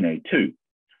 1802,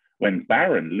 when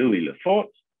Baron Louis Lefort,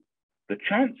 the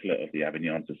Chancellor of the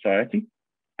Avignon Society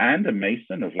and a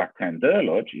Mason of La Candeur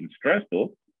Lodge in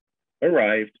Strasbourg,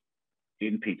 arrived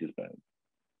in Petersburg.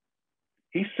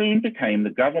 He soon became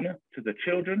the governor to the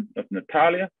children of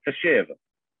Natalia Plesheyeva,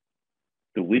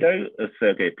 the widow of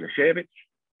Sergei Plesheyev,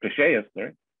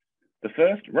 the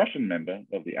first Russian member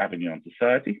of the Avignon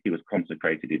Society. He was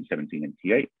consecrated in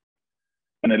 1788,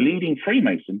 and a leading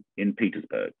Freemason in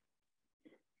Petersburg.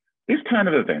 This turn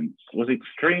of events was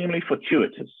extremely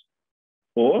fortuitous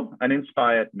or an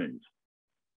inspired move.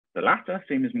 The latter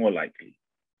seems more likely.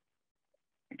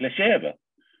 Plesheyeva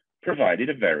provided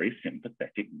a very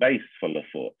sympathetic base for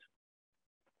Lefort.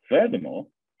 Furthermore,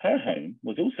 her home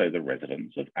was also the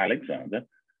residence of Alexander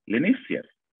Linivsev,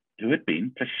 who had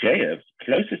been Plesheyev's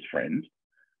closest friend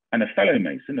and a fellow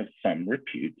Mason of some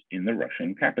repute in the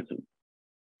Russian capital.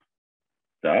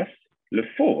 Thus,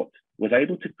 Lefort was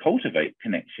able to cultivate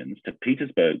connections to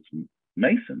Petersburg's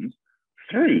Masons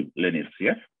through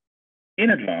Linivsev in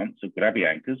advance of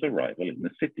Grabianka's arrival in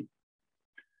the city.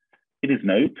 It is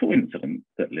no coincidence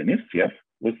that Linivsev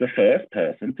was the first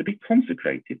person to be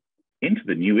consecrated into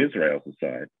the New Israel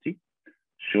Society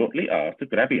shortly after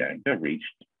Grabianka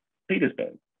reached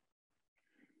Petersburg.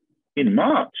 In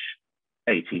March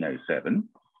 1807,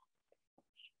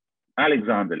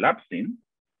 Alexander Lapsin,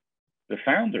 the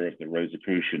founder of the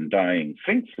Rosicrucian Dying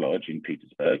Saints Lodge in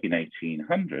Petersburg in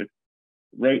 1800,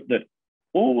 wrote that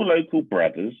all local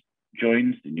brothers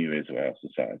joined the New Israel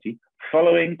Society,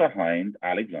 following behind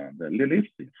Alexander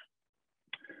Linivsev.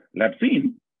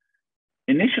 Lapsin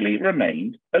initially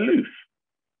remained aloof,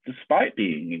 despite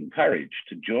being encouraged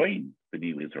to join the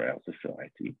New Israel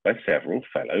Society by several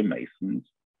fellow Masons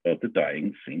of the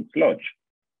Dying Saints Lodge.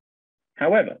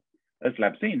 However, as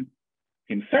Labzin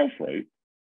himself wrote,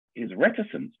 his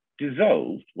reticence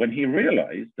dissolved when he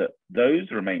realized that those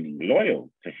remaining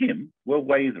loyal to him were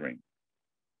wavering.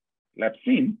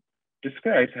 Labzin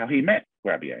describes how he met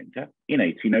Grabianka in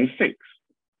 1806,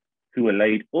 who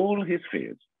allayed all his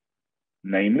fears,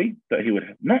 namely that he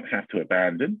would not have to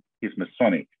abandon his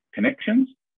Masonic connections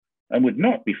and would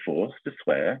not be forced to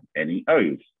swear any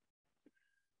oaths.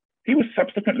 He was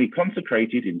subsequently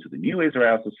consecrated into the New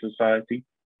Israel Society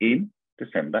in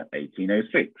December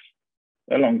 1806,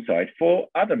 alongside 4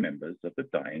 other members of the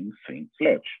Dying Saints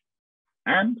Lodge,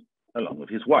 and along with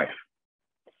his wife.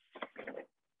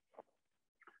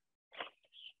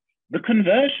 The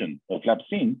conversion of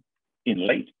Labzin in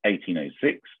late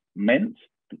 1806 meant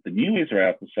that the New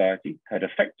Israel Society had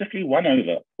effectively won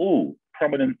over all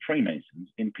prominent Freemasons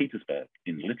in Petersburg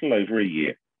in little over a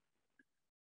year.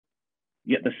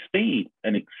 Yet the speed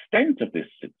and extent of this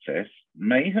success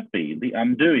may have been the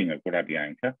undoing of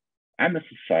Grabianka and the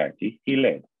society he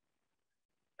led.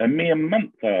 A mere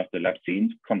month after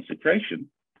Labzin's consecration,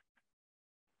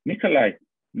 Nikolai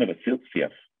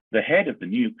Novosiltsev, the head of the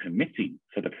new Committee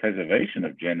for the Preservation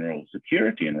of General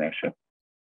Security in Russia,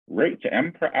 wrote to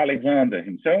Emperor Alexander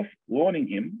himself, warning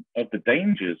him of the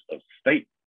dangers of state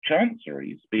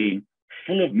chanceries being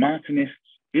full of Martinists,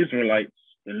 Israelites,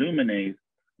 Illuminés,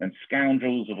 and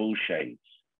scoundrels of all shades.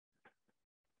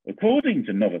 According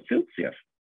to Novosiltsev,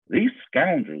 these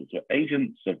scoundrels were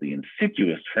agents of the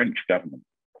insidious French government.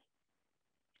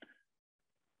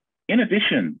 In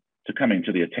addition to coming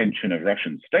to the attention of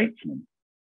Russian statesmen,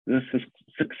 the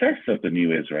success of the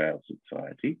New Israel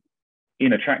Society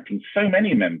in attracting so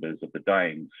many members of the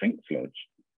Dying Saints Lodge,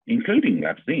 including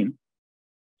Labzin,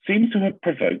 seems to have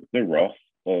provoked the wrath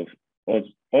of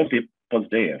Osip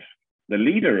Pozdeyev, the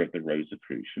leader of the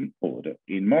Rosicrucian order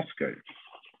in Moscow.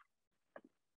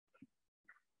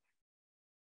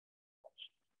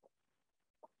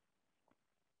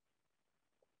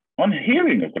 On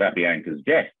hearing of Grabianka's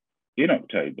death in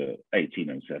October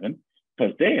 1807,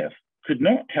 Pozdeyev could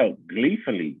not help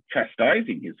gleefully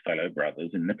chastising his fellow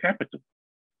brothers in the capital.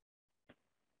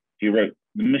 He wrote,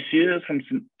 "The messieurs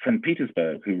from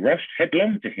Petersburg who rushed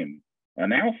headlong to him are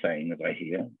now saying, as I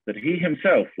hear, that he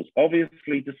himself was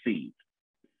obviously deceived.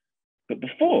 But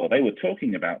before they were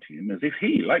talking about him as if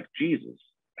he, like Jesus,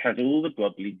 has all the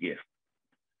godly gifts.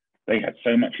 They had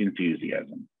so much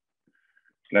enthusiasm."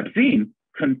 Labzin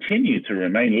continued to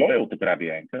remain loyal to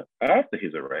Grabianka after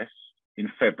his arrest in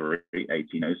February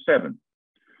 1807,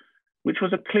 which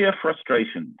was a clear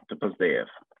frustration to Pozdeyev.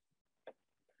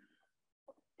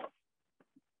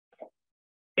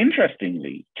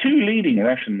 Interestingly, 2 leading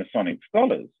Russian Masonic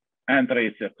scholars,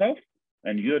 Andrei Serkov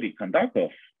and Yuri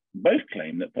Kondakov, both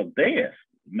claim that Pozdeyev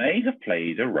may have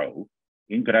played a role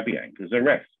in Grabianka's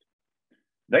arrest.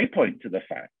 They point to the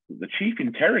fact that the chief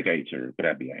interrogator of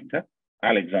Grabianka,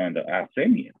 Alexander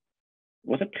Arseniev,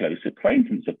 was a close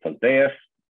acquaintance of Pozdeyev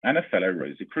and a fellow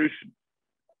Rosicrucian.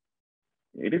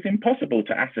 It is impossible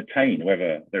to ascertain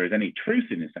whether there is any truth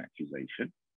in this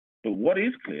accusation, but what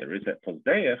is clear is that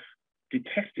Pozdeyev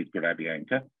detested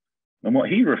Grabianka and what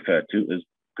he referred to as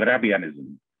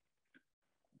Grabianism.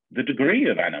 The degree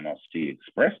of animosity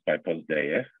expressed by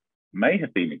Pozdeyev may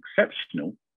have been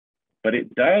exceptional, but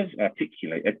it does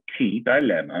articulate a key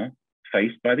dilemma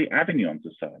faced by the Avignon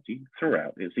Society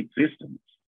throughout its existence.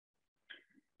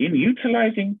 In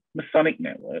utilizing Masonic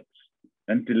networks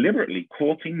and deliberately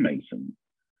courting Masons,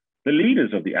 the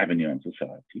leaders of the Avignon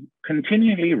Society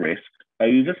continually risked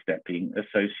overstepping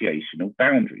associational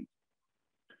boundaries.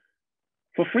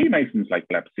 For Freemasons like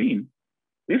Labzin,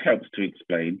 this helps to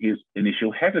explain his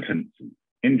initial hesitancy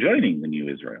in joining the New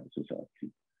Israel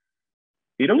Society.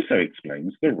 It also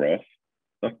explains the wrath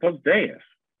of Pozdeyev,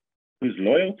 whose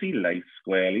loyalty lay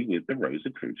squarely with the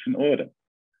Rosicrucian order.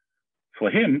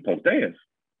 For him, Pozdeyev,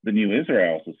 the New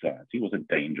Israel Society was a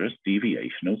dangerous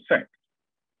deviational sect.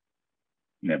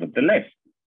 Nevertheless,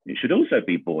 it should also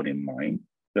be borne in mind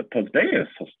that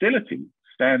Pozdeyev's hostility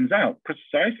stands out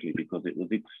precisely because it was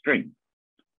extreme.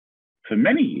 For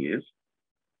many years,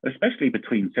 especially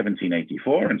between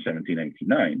 1784 and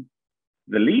 1789,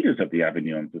 the leaders of the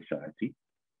Avignon Society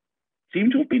seem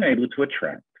to have been able to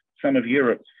attract some of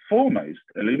Europe's foremost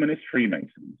Illuminist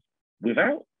Freemasons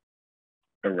without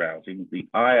arousing the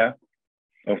ire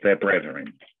of their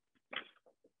brethren.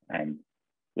 And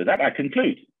with that, I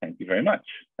conclude. Thank you very much.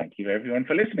 Thank you everyone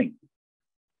for listening.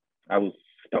 I will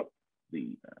stop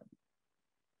the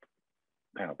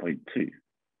PowerPoint too.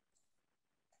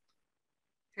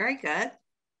 Very good.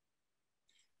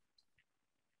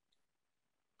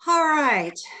 All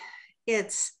right,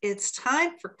 it's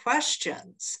time for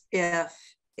questions. If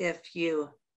you,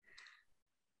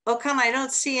 Okan, I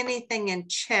don't see anything in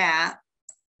chat.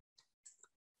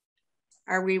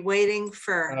 Are we waiting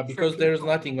for? Because there's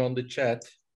nothing on the chat,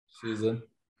 Susan.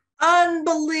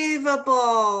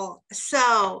 Unbelievable.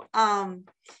 So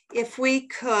if we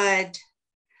could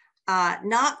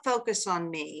not focus on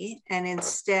me and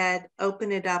instead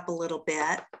open it up a little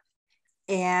bit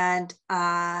and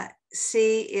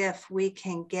see if we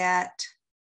can get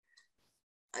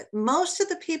most of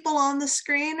the people on the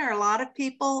screen or a lot of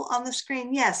people on the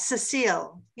screen. Yes,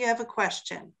 Cecile, you have a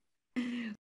question.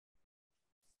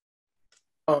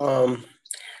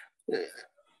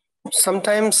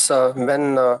 Sometimes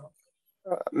when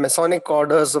Masonic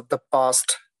orders of the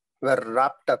past were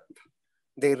wrapped up,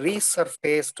 they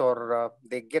resurfaced or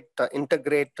they get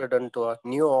integrated into a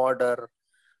new order,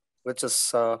 which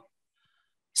is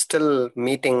still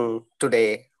meeting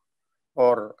today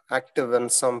or active in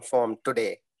some form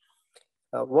today.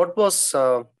 What was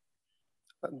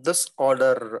this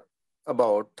order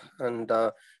about, and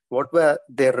what were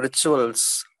their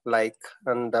rituals like,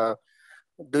 and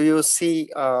do you see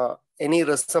any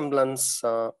resemblance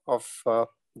of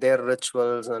their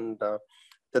rituals and the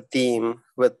theme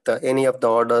with any of the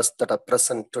orders that are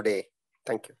present today?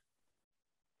 Thank you.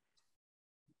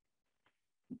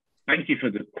 Thank you for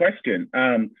the question.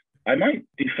 I might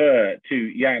defer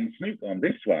to Jan Snoek on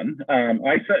this one.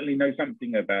 I certainly know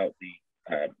something about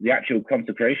the actual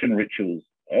consecration rituals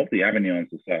of the Avignon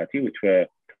Society, which were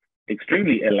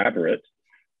extremely elaborate,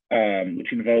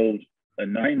 which involved a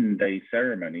 9-day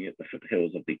ceremony at the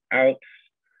foothills of the Alps,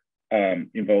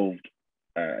 involved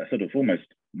sort of almost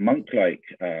monk-like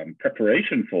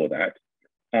preparation for that.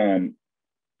 And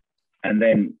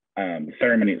then the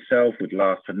ceremony itself would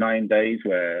last for 9 days,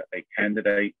 where a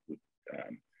candidate would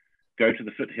go to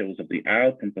the foothills of the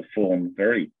Alps and perform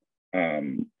very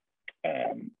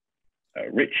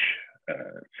rich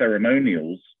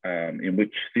ceremonials in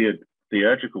which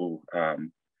theurgical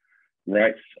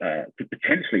rites could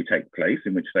potentially take place,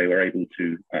 in which they were able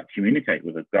to communicate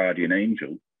with a guardian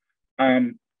angel.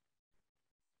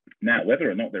 Now, whether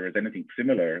or not there is anything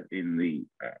similar in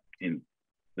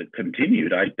that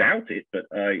continued, I doubt it, but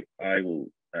I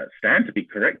will stand to be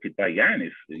corrected by Jan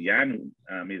if Jan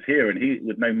is here, and he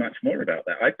would know much more about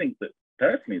that. I think that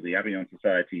personally, the Avignon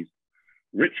Society's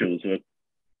rituals were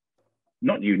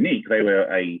not unique. They were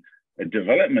a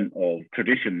development of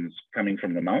traditions coming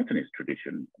from the Martinist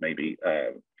tradition, maybe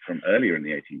from earlier in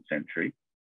the 18th century.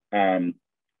 And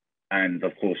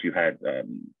of course, you had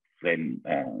then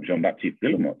Jean-Baptiste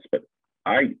Willemot's, but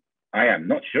I am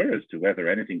not sure as to whether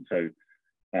anything so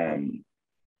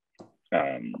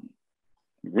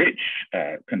rich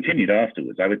continued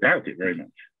afterwards. I would doubt it very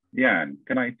much. Jan,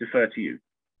 can I defer to you?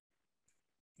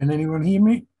 Can anyone hear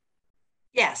me?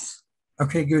 Yes.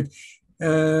 Okay, good.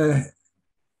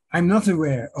 I'm not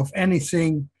aware of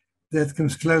anything that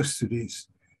comes close to this.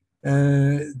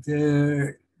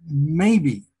 There may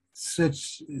be some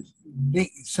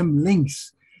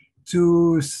links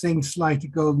to things like the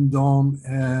Golden Dawn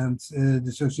and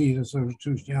the Society of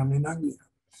Zarathustra in Anglia,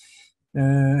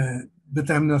 but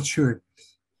I'm not sure.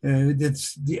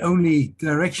 That's the only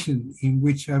direction in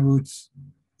which I would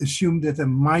assume that there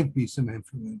might be some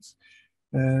influence.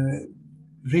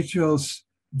 Rituals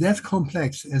that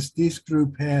complex as this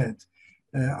group had,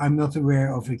 I'm not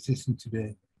aware of existing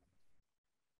today.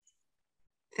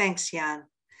 Thanks, Jan.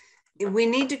 We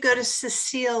need to go to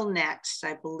Cecile next,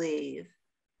 I believe.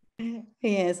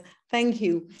 Yes, thank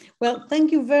you. Well,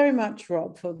 thank you very much,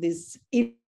 Rob, for this.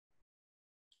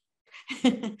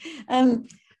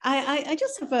 I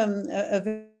just have a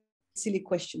very silly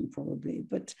question, probably,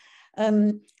 but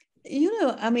you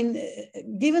know, I mean,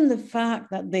 given the fact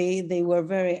that they were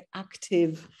very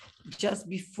active just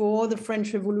before the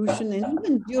French Revolution and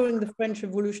even during the French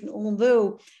Revolution,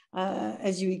 although,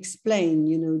 as you explained,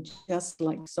 you know, just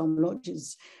like some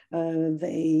lodges,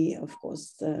 they, of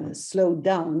course, slowed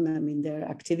down, I mean, their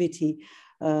activity.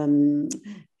 Well,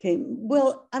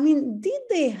 I mean, did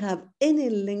they have any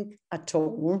link at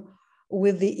all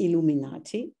with the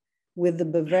Illuminati, with the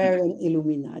Bavarian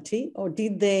Illuminati, or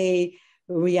did they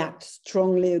react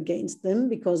strongly against them?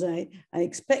 Because I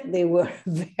expect they were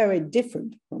very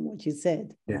different from what you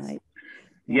said, yes. Right?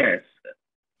 Yes.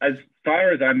 As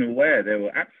far as I'm aware, there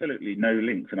were absolutely no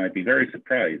links, and I'd be very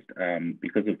surprised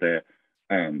because of their,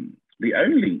 the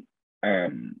only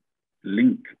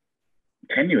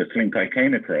tenuous link I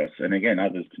came across, and again,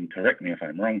 others can correct me if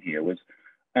I'm wrong here, was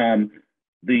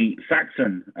the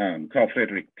Saxon Carl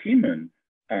Friedrich Tiemann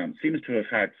seems to have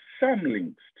had some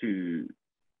links to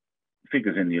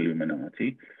figures in the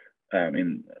Illuminati.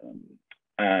 and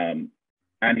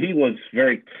he was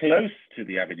very close to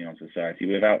the Avignon Society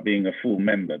without being a full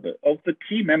member. But of the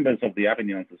key members of the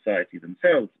Avignon Society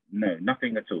themselves, no,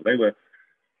 nothing at all. They were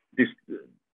this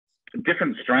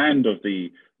different strand of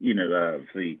the, more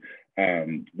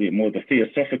the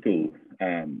theosophical,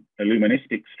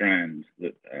 Illuministic strand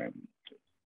that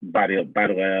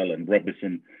Baruel and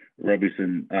Robison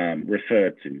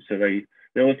referred to. So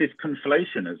there was this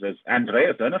conflation, as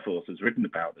Andreas Ernefors has written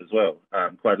about as well,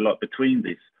 quite a lot, between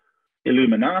this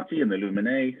Illuminati and the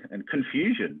Illuminés, and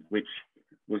confusion, which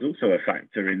was also a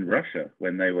factor in Russia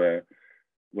when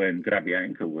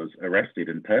Grabianka was arrested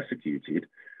and persecuted.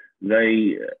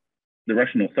 The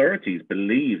Russian authorities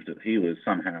believed that he was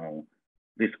somehow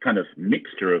this kind of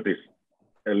mixture of this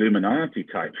Illuminati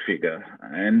type figure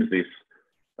and this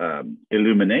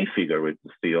Illuminé figure with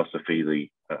the theosophy, the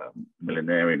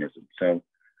millenarianism. So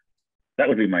that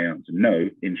would be my answer. No,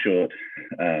 in short,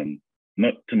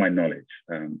 not to my knowledge.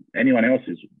 Anyone else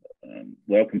is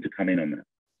welcome to come in on that.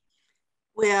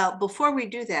 Well, before we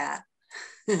do that,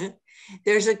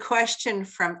 there's a question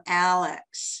from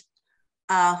Alex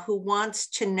who wants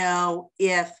to know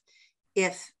if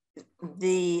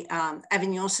the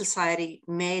Avignon Society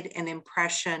made an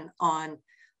impression on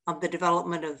the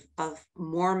development of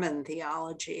Mormon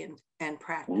theology and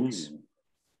practice. Ooh.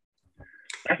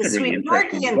 That's a really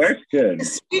interesting question. The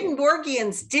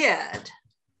Swedenborgians did.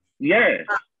 Yes,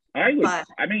 I would.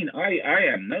 I mean, I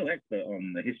am no expert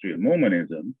on the history of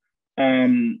Mormonism.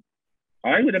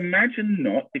 I would imagine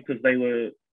not, because they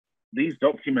were these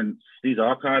documents, these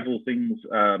archival things,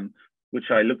 which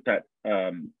I looked at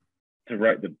to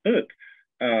write the book,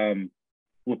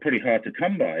 were pretty hard to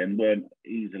come by and weren't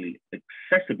easily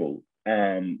accessible.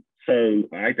 So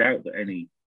I doubt that any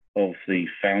of the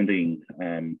founding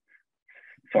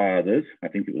fathers, I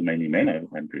think it was mainly men, I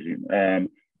presume,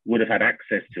 would have had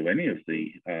access to any of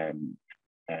the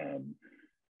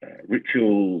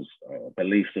rituals,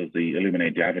 beliefs of the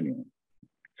Illuminés d'Avignon.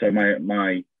 So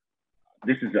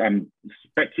I'm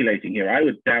speculating here. I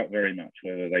would doubt very much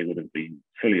whether they would have been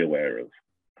fully aware of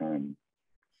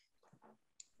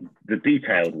the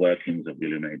detailed workings of the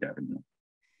Illuminés d'Avignon.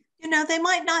 They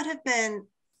might not have been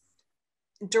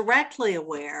directly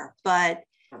aware, but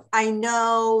I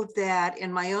know that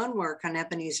in my own work on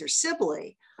Ebenezer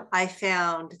Sibley, I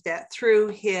found that through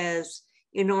his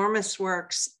enormous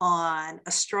works on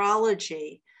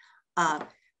astrology,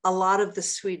 a lot of the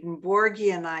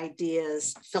Swedenborgian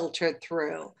ideas filtered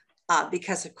through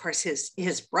because, of course,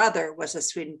 his brother was a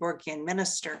Swedenborgian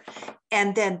minister.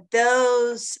 And then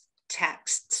those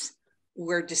texts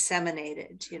were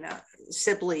disseminated,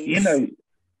 Sibley's.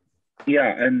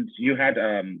 Yeah, and you had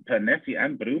Pernetti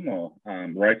and Brumo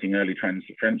writing early French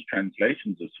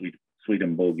translations of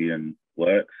Swedenborgian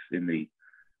works in the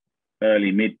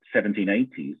early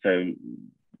mid-1780s. So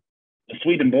the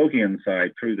Swedenborgian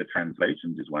side through the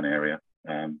translations is one area.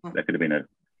 There could have been a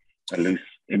loose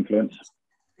influence.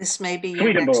 This may be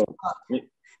your next book. It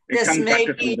comes back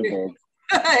to Swedenborg.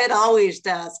 It always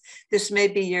does. This may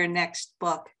be your next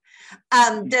book.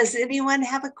 Does anyone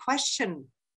have a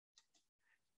question?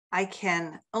 I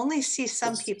can only see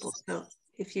some people, so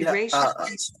if you raise your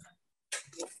hand.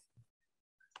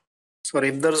 Sorry,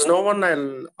 if there's no one,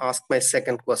 I'll ask my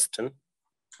second question.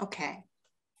 Okay.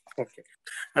 Okay.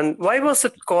 And why was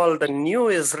it called the New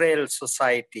Israel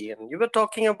Society? And you were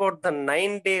talking about the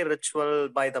 9-day ritual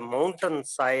by the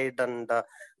mountainside, and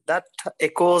that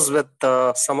echoes with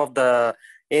some of the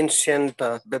ancient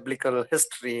biblical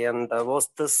history. And was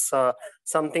this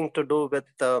something to do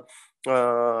with the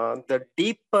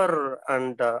deeper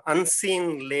and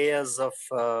unseen layers of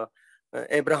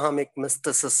Abrahamic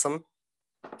mysticism?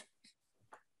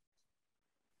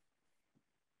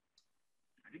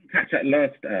 I didn't catch that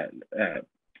last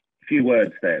few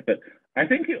words there, but I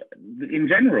think in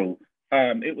general,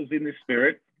 it was in the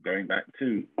spirit, going back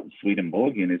to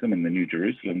Swedenborgianism and the New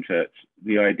Jerusalem Church,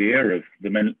 the idea of the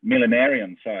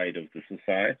millenarian side of the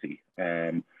society,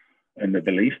 and the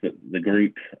belief that the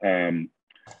group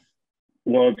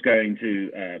was going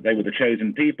to, they were the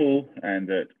chosen people, and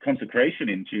that consecration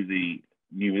into the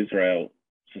New Israel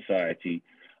Society,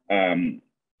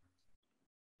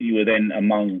 you were then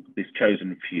among this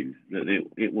chosen few. That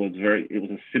it was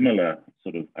a similar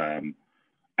sort of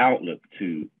outlook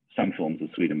to some forms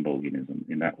of Swedenborgianism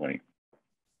in that way.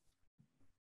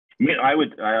 I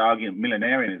argue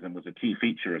millenarianism was a key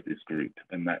feature of this group,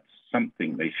 and that's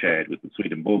something they shared with the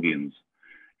Swedenborgians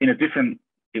in a different.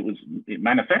 It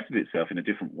manifested itself in a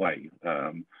different way,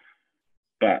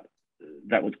 but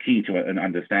that was key to an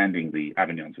understanding the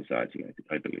Avignon Society,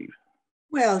 I believe.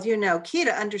 Well, you know, key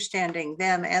to understanding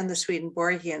them and the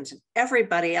Swedenborgians and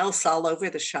everybody else all over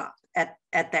the shop at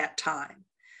that time,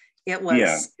 it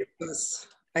was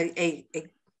a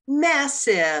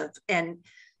massive and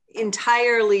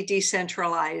entirely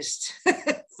decentralized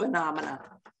phenomena.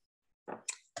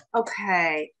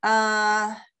 Okay.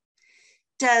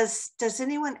 Does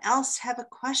anyone else have a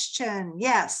question?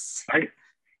 Yes.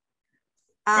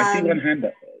 I see one hand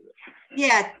up.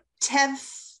 Yeah,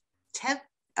 Tev.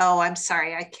 Oh, I'm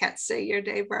sorry, I can't say your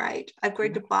name right. I'm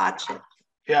going to botch it.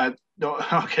 Yeah, no,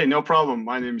 okay, no problem.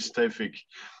 My name is Tevfik.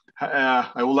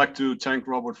 I would like to thank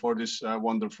Robert for this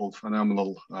wonderful,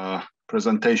 phenomenal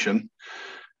presentation.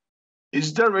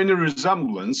 Is there any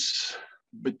resemblance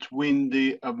between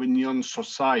the Avignon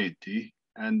Society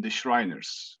and the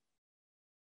Shriners?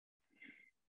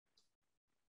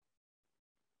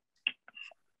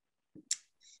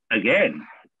 Again,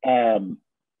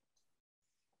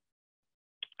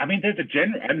 I mean, there's a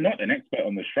general. I'm not an expert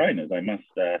on the Shriners. I must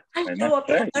know about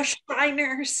say. the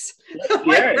Shriners. Yes,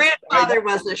 My grandfather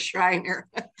was a Shriner.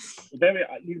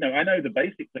 You know, I know the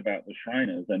basics about the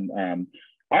Shriners, and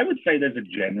I would say there's a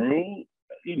general.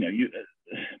 You know,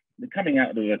 coming out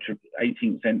of the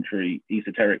 18th century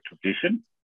esoteric tradition,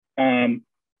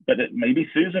 but maybe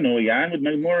Susan or Jan would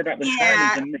know more about the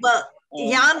Shriners than me. Well,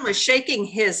 Jan was shaking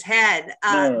his head,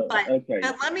 but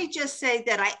let me just say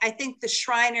that I think the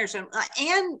Shriners, and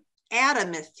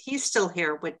Adam, if he's still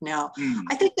here, would know.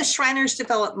 I think the Shriners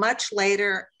developed much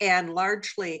later and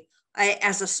largely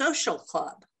as a social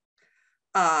club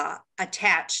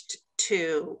attached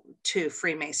to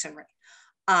Freemasonry.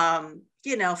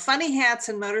 You know, funny hats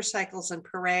and motorcycles and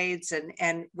parades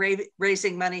and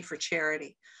raising money for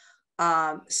charity.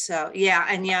 So yeah,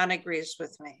 and Jan agrees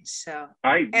with me. So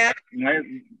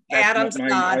Adam's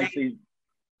nodding.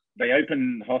 They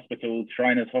open hospitals,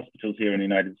 Shriners hospitals here in the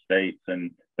United States,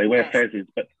 and they wear fezzes,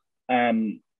 but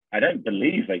I don't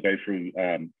believe they go through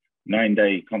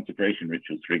 9-day consecration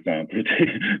rituals, for example,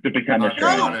 to become a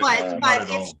Shriner.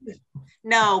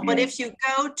 But if you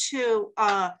go to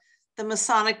the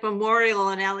Masonic Memorial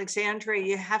in Alexandria,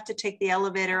 you have to take the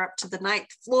elevator up to the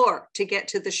 9th floor to get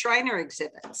to the Shriner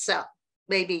exhibit. So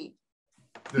maybe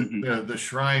the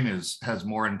shrine has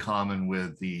more in common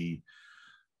with the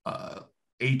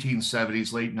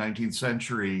 1870s, late 19th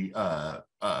century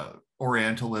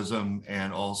Orientalism,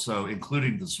 and also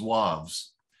including the Zouaves,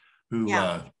 who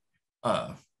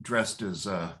dressed as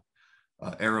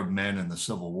Arab men in the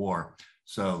Civil War.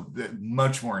 So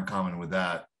much more in common with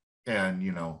that, and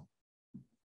you know,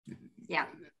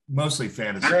 mostly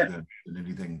fantasy than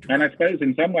anything direct. And I suppose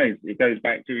in some ways it goes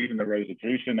back to even the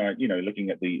Rosicrucian, you know, looking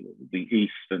at the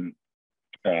Eastern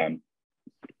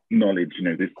knowledge, you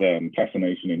know, this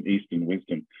fascination in Eastern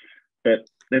wisdom. But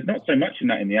there's not so much in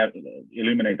that in the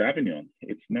Illuminés Avignon.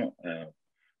 It's not,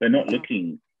 they're not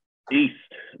looking East.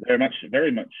 They're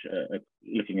very much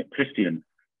looking at Christian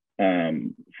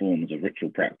forms of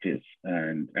ritual practice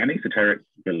and esoteric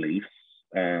beliefs,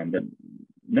 but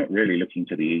not really looking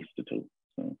to the East at all.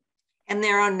 So. And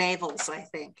their own navels, I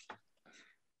think.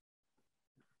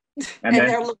 And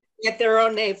they're looking at their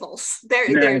own navels.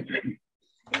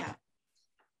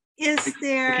 Is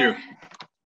there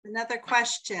another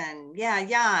question? Yeah,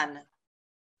 Jan.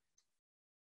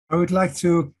 I would like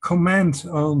to comment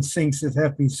on things that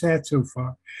have been said so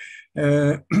far.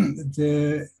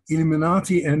 The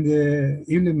Illuminati and the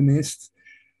Illuminists,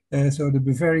 so the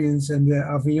Bavarians and the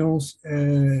Avignons,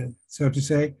 so to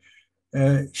say,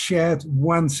 shared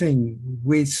one thing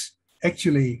with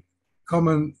actually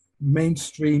common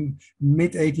mainstream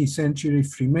mid-18th century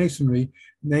Freemasonry,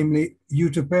 namely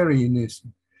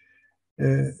utopianism.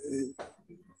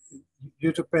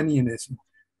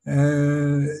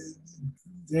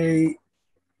 They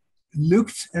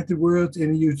looked at the world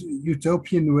in a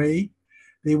utopian way.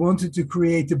 They wanted to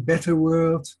create a better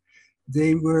world.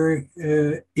 They were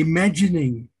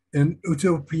imagining an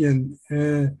utopian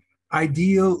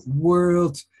ideal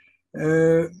world,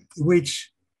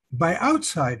 which by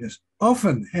outsiders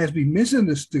often has been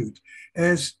misunderstood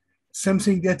as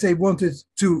something that they wanted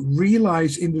to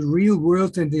realize in the real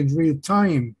world and in real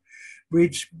time,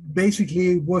 which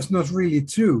basically was not really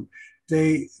true.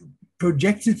 They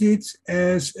projected it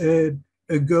as a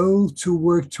goal to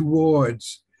work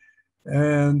towards.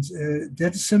 And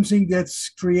that is something that's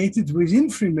created within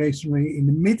Freemasonry in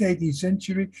the mid-18th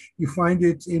century. You find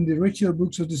it in the ritual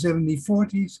books of the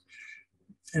 1740s,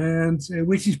 and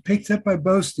which is picked up by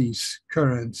both these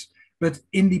currents, but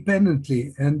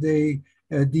independently, and they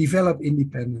develop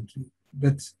independently,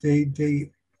 but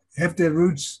they have their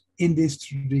roots in this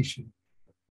tradition.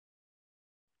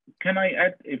 Can I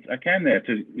add, if I can, there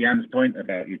to Jan's point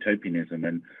about utopianism?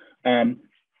 And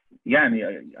Yeah,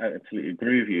 and I absolutely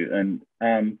agree with you. And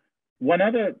one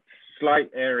other slight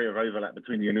area of overlap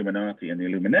between the Illuminati and the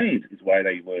Illuminés is why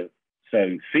they were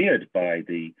so feared by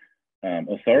the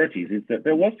authorities, is that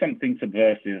there was something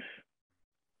subversive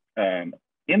in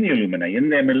the Illuminés, in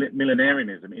their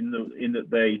millenarianism, in that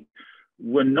they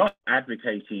were not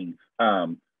advocating,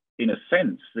 in a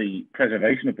sense, the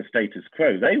preservation of the status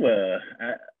quo. They were,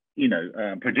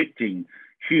 predicting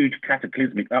huge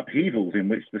cataclysmic upheavals in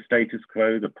which the status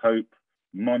quo, the Pope,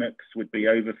 monarchs would be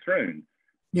overthrown.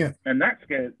 Yeah, and that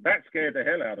scared the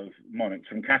hell out of monarchs,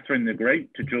 from Catherine the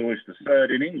Great to George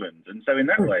III in England. And so, in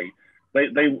that way, they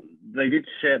did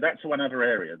share. That's one other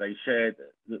area they shared,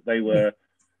 that they were.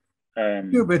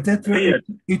 But that were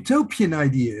utopian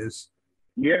ideas.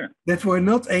 Yeah, that were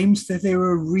not aims that they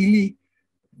were really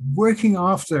working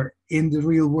after in the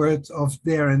real world of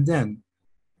there and then.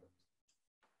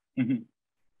 Mm-hmm.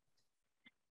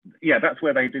 Yeah, that's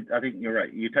where they did. I think you're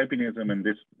right. Utopianism and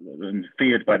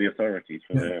feared by the authorities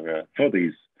for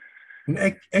these. And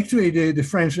actually, the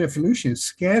French Revolution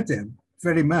scared them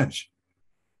very much.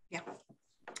 Yeah.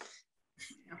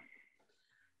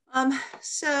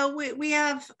 So we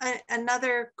have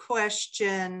another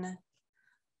question.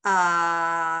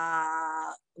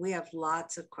 We have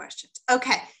lots of questions.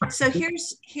 Okay, so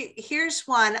here's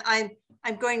one I'm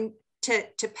going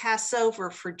to pass over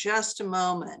for just a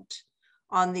moment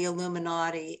on the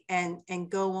Illuminati and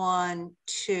go on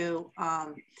to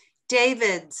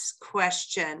David's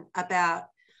question about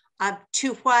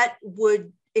to what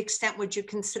extent would you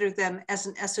consider them as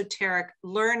an esoteric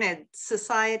learned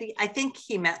society? I think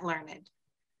he meant learned.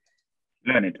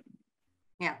 Learned.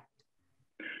 Yeah.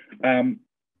 I'm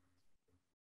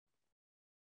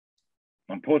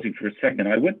pausing for a second.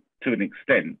 I would, to an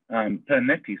extent.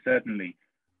 Pernetti certainly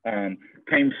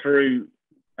came through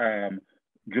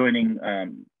joining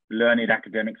learned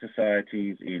academic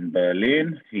societies in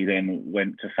Berlin. He then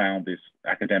went to found this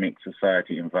academic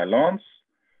society in Valence.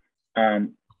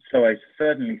 So I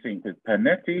certainly think with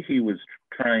Pernetti, he was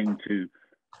trying to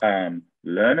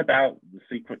learn about the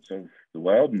secrets of the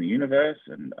world and the universe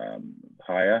and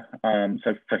higher.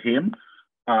 So for him,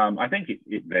 I think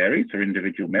it varies for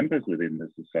individual members within the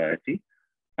society.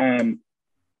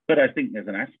 But I think there's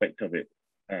an aspect of it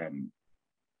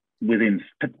within,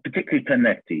 particularly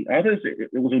Pernetti. Others,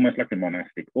 it was almost like a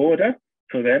monastic order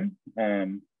for them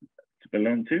to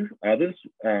belong to. Others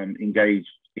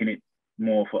engaged in it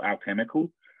more for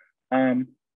alchemical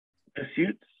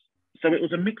pursuits. So it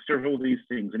was a mixture of all these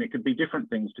things, and it could be different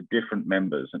things to different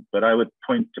members. But I would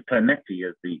point to Pernetti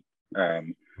as the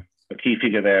key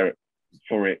figure there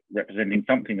for it, representing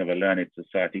something of a learned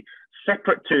society,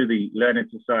 separate to the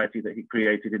learned society that he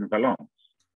created in Valence.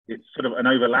 It's sort of an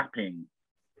overlapping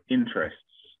interests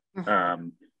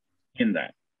in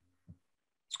that.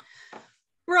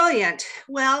 Brilliant.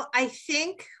 Well, I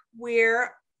think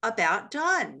we're about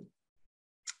done.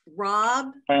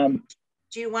 Rob,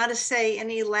 do you want to say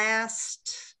any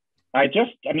last? I'm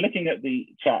looking at the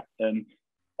chat and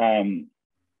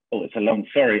it's a long,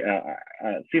 sorry.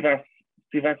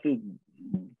 Sivasu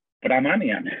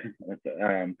Brahmanian.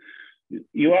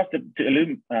 You asked to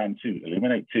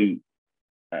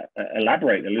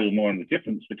elaborate a little more on the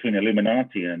difference between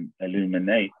Illuminati and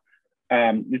Illuminés.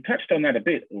 We touched on that a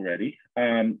bit already,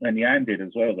 and Jan did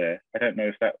as well there. I don't know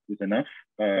if that was enough.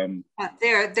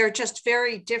 They're just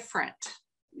very different.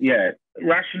 Yeah,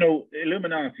 rational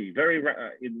Illuminati, very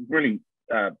really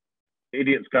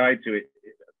idiot's guide to it.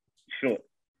 Short.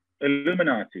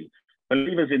 Illuminati,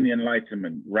 believers in the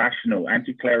Enlightenment, rational,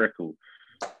 anti-clerical.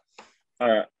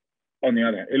 On the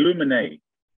other hand, Illuminés,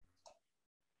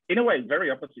 in a way,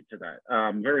 very opposite to that.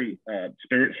 Very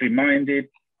spiritually minded,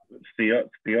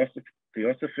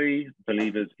 theosophy,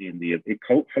 believers in the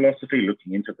occult philosophy,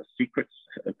 looking into the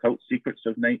occult secrets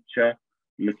of nature,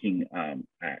 looking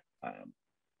at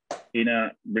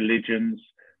inner religions.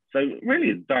 So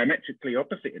really diametrically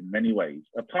opposite in many ways,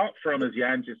 apart from, as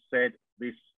Jan just said,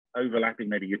 this overlapping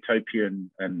maybe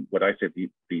utopian and what I said, the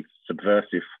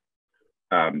subversive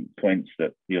points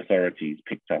that the authorities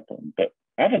picked up on. But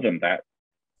other than that,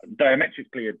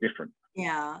 diametrically are different.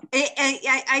 Yeah,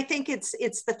 I think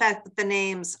it's the fact that the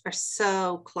names are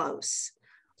so close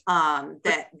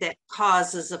that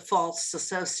causes a false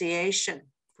association.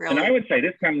 Really. And I would say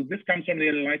this comes from the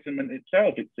Enlightenment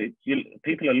itself.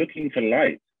 People are looking for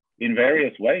light in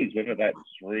various ways, whether that's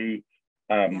through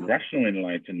rational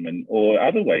enlightenment or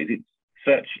other ways. It's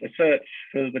a search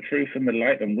for the truth and the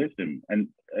light and wisdom and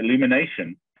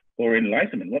illumination or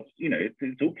enlightenment.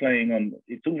 It's all playing on.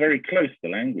 It's all very close, the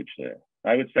language there.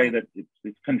 I would say that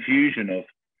it's confusion of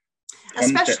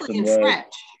especially in words.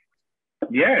 French.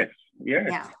 Yes.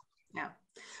 Yeah.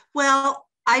 Well,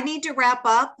 I need to wrap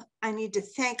up. I need to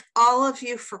thank all of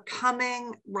you for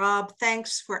coming. Rob,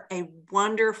 thanks for a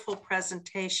wonderful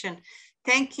presentation.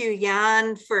 Thank you,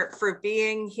 Jan, for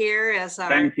being here as our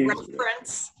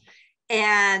reference.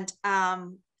 And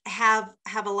have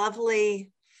a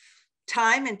lovely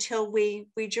time until we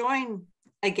join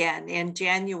again in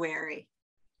January.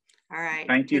 All right.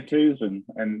 Thank you, Susan,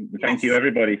 and thank you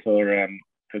everybody for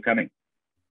coming.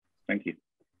 Thank you.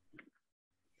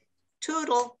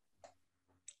 Toodle.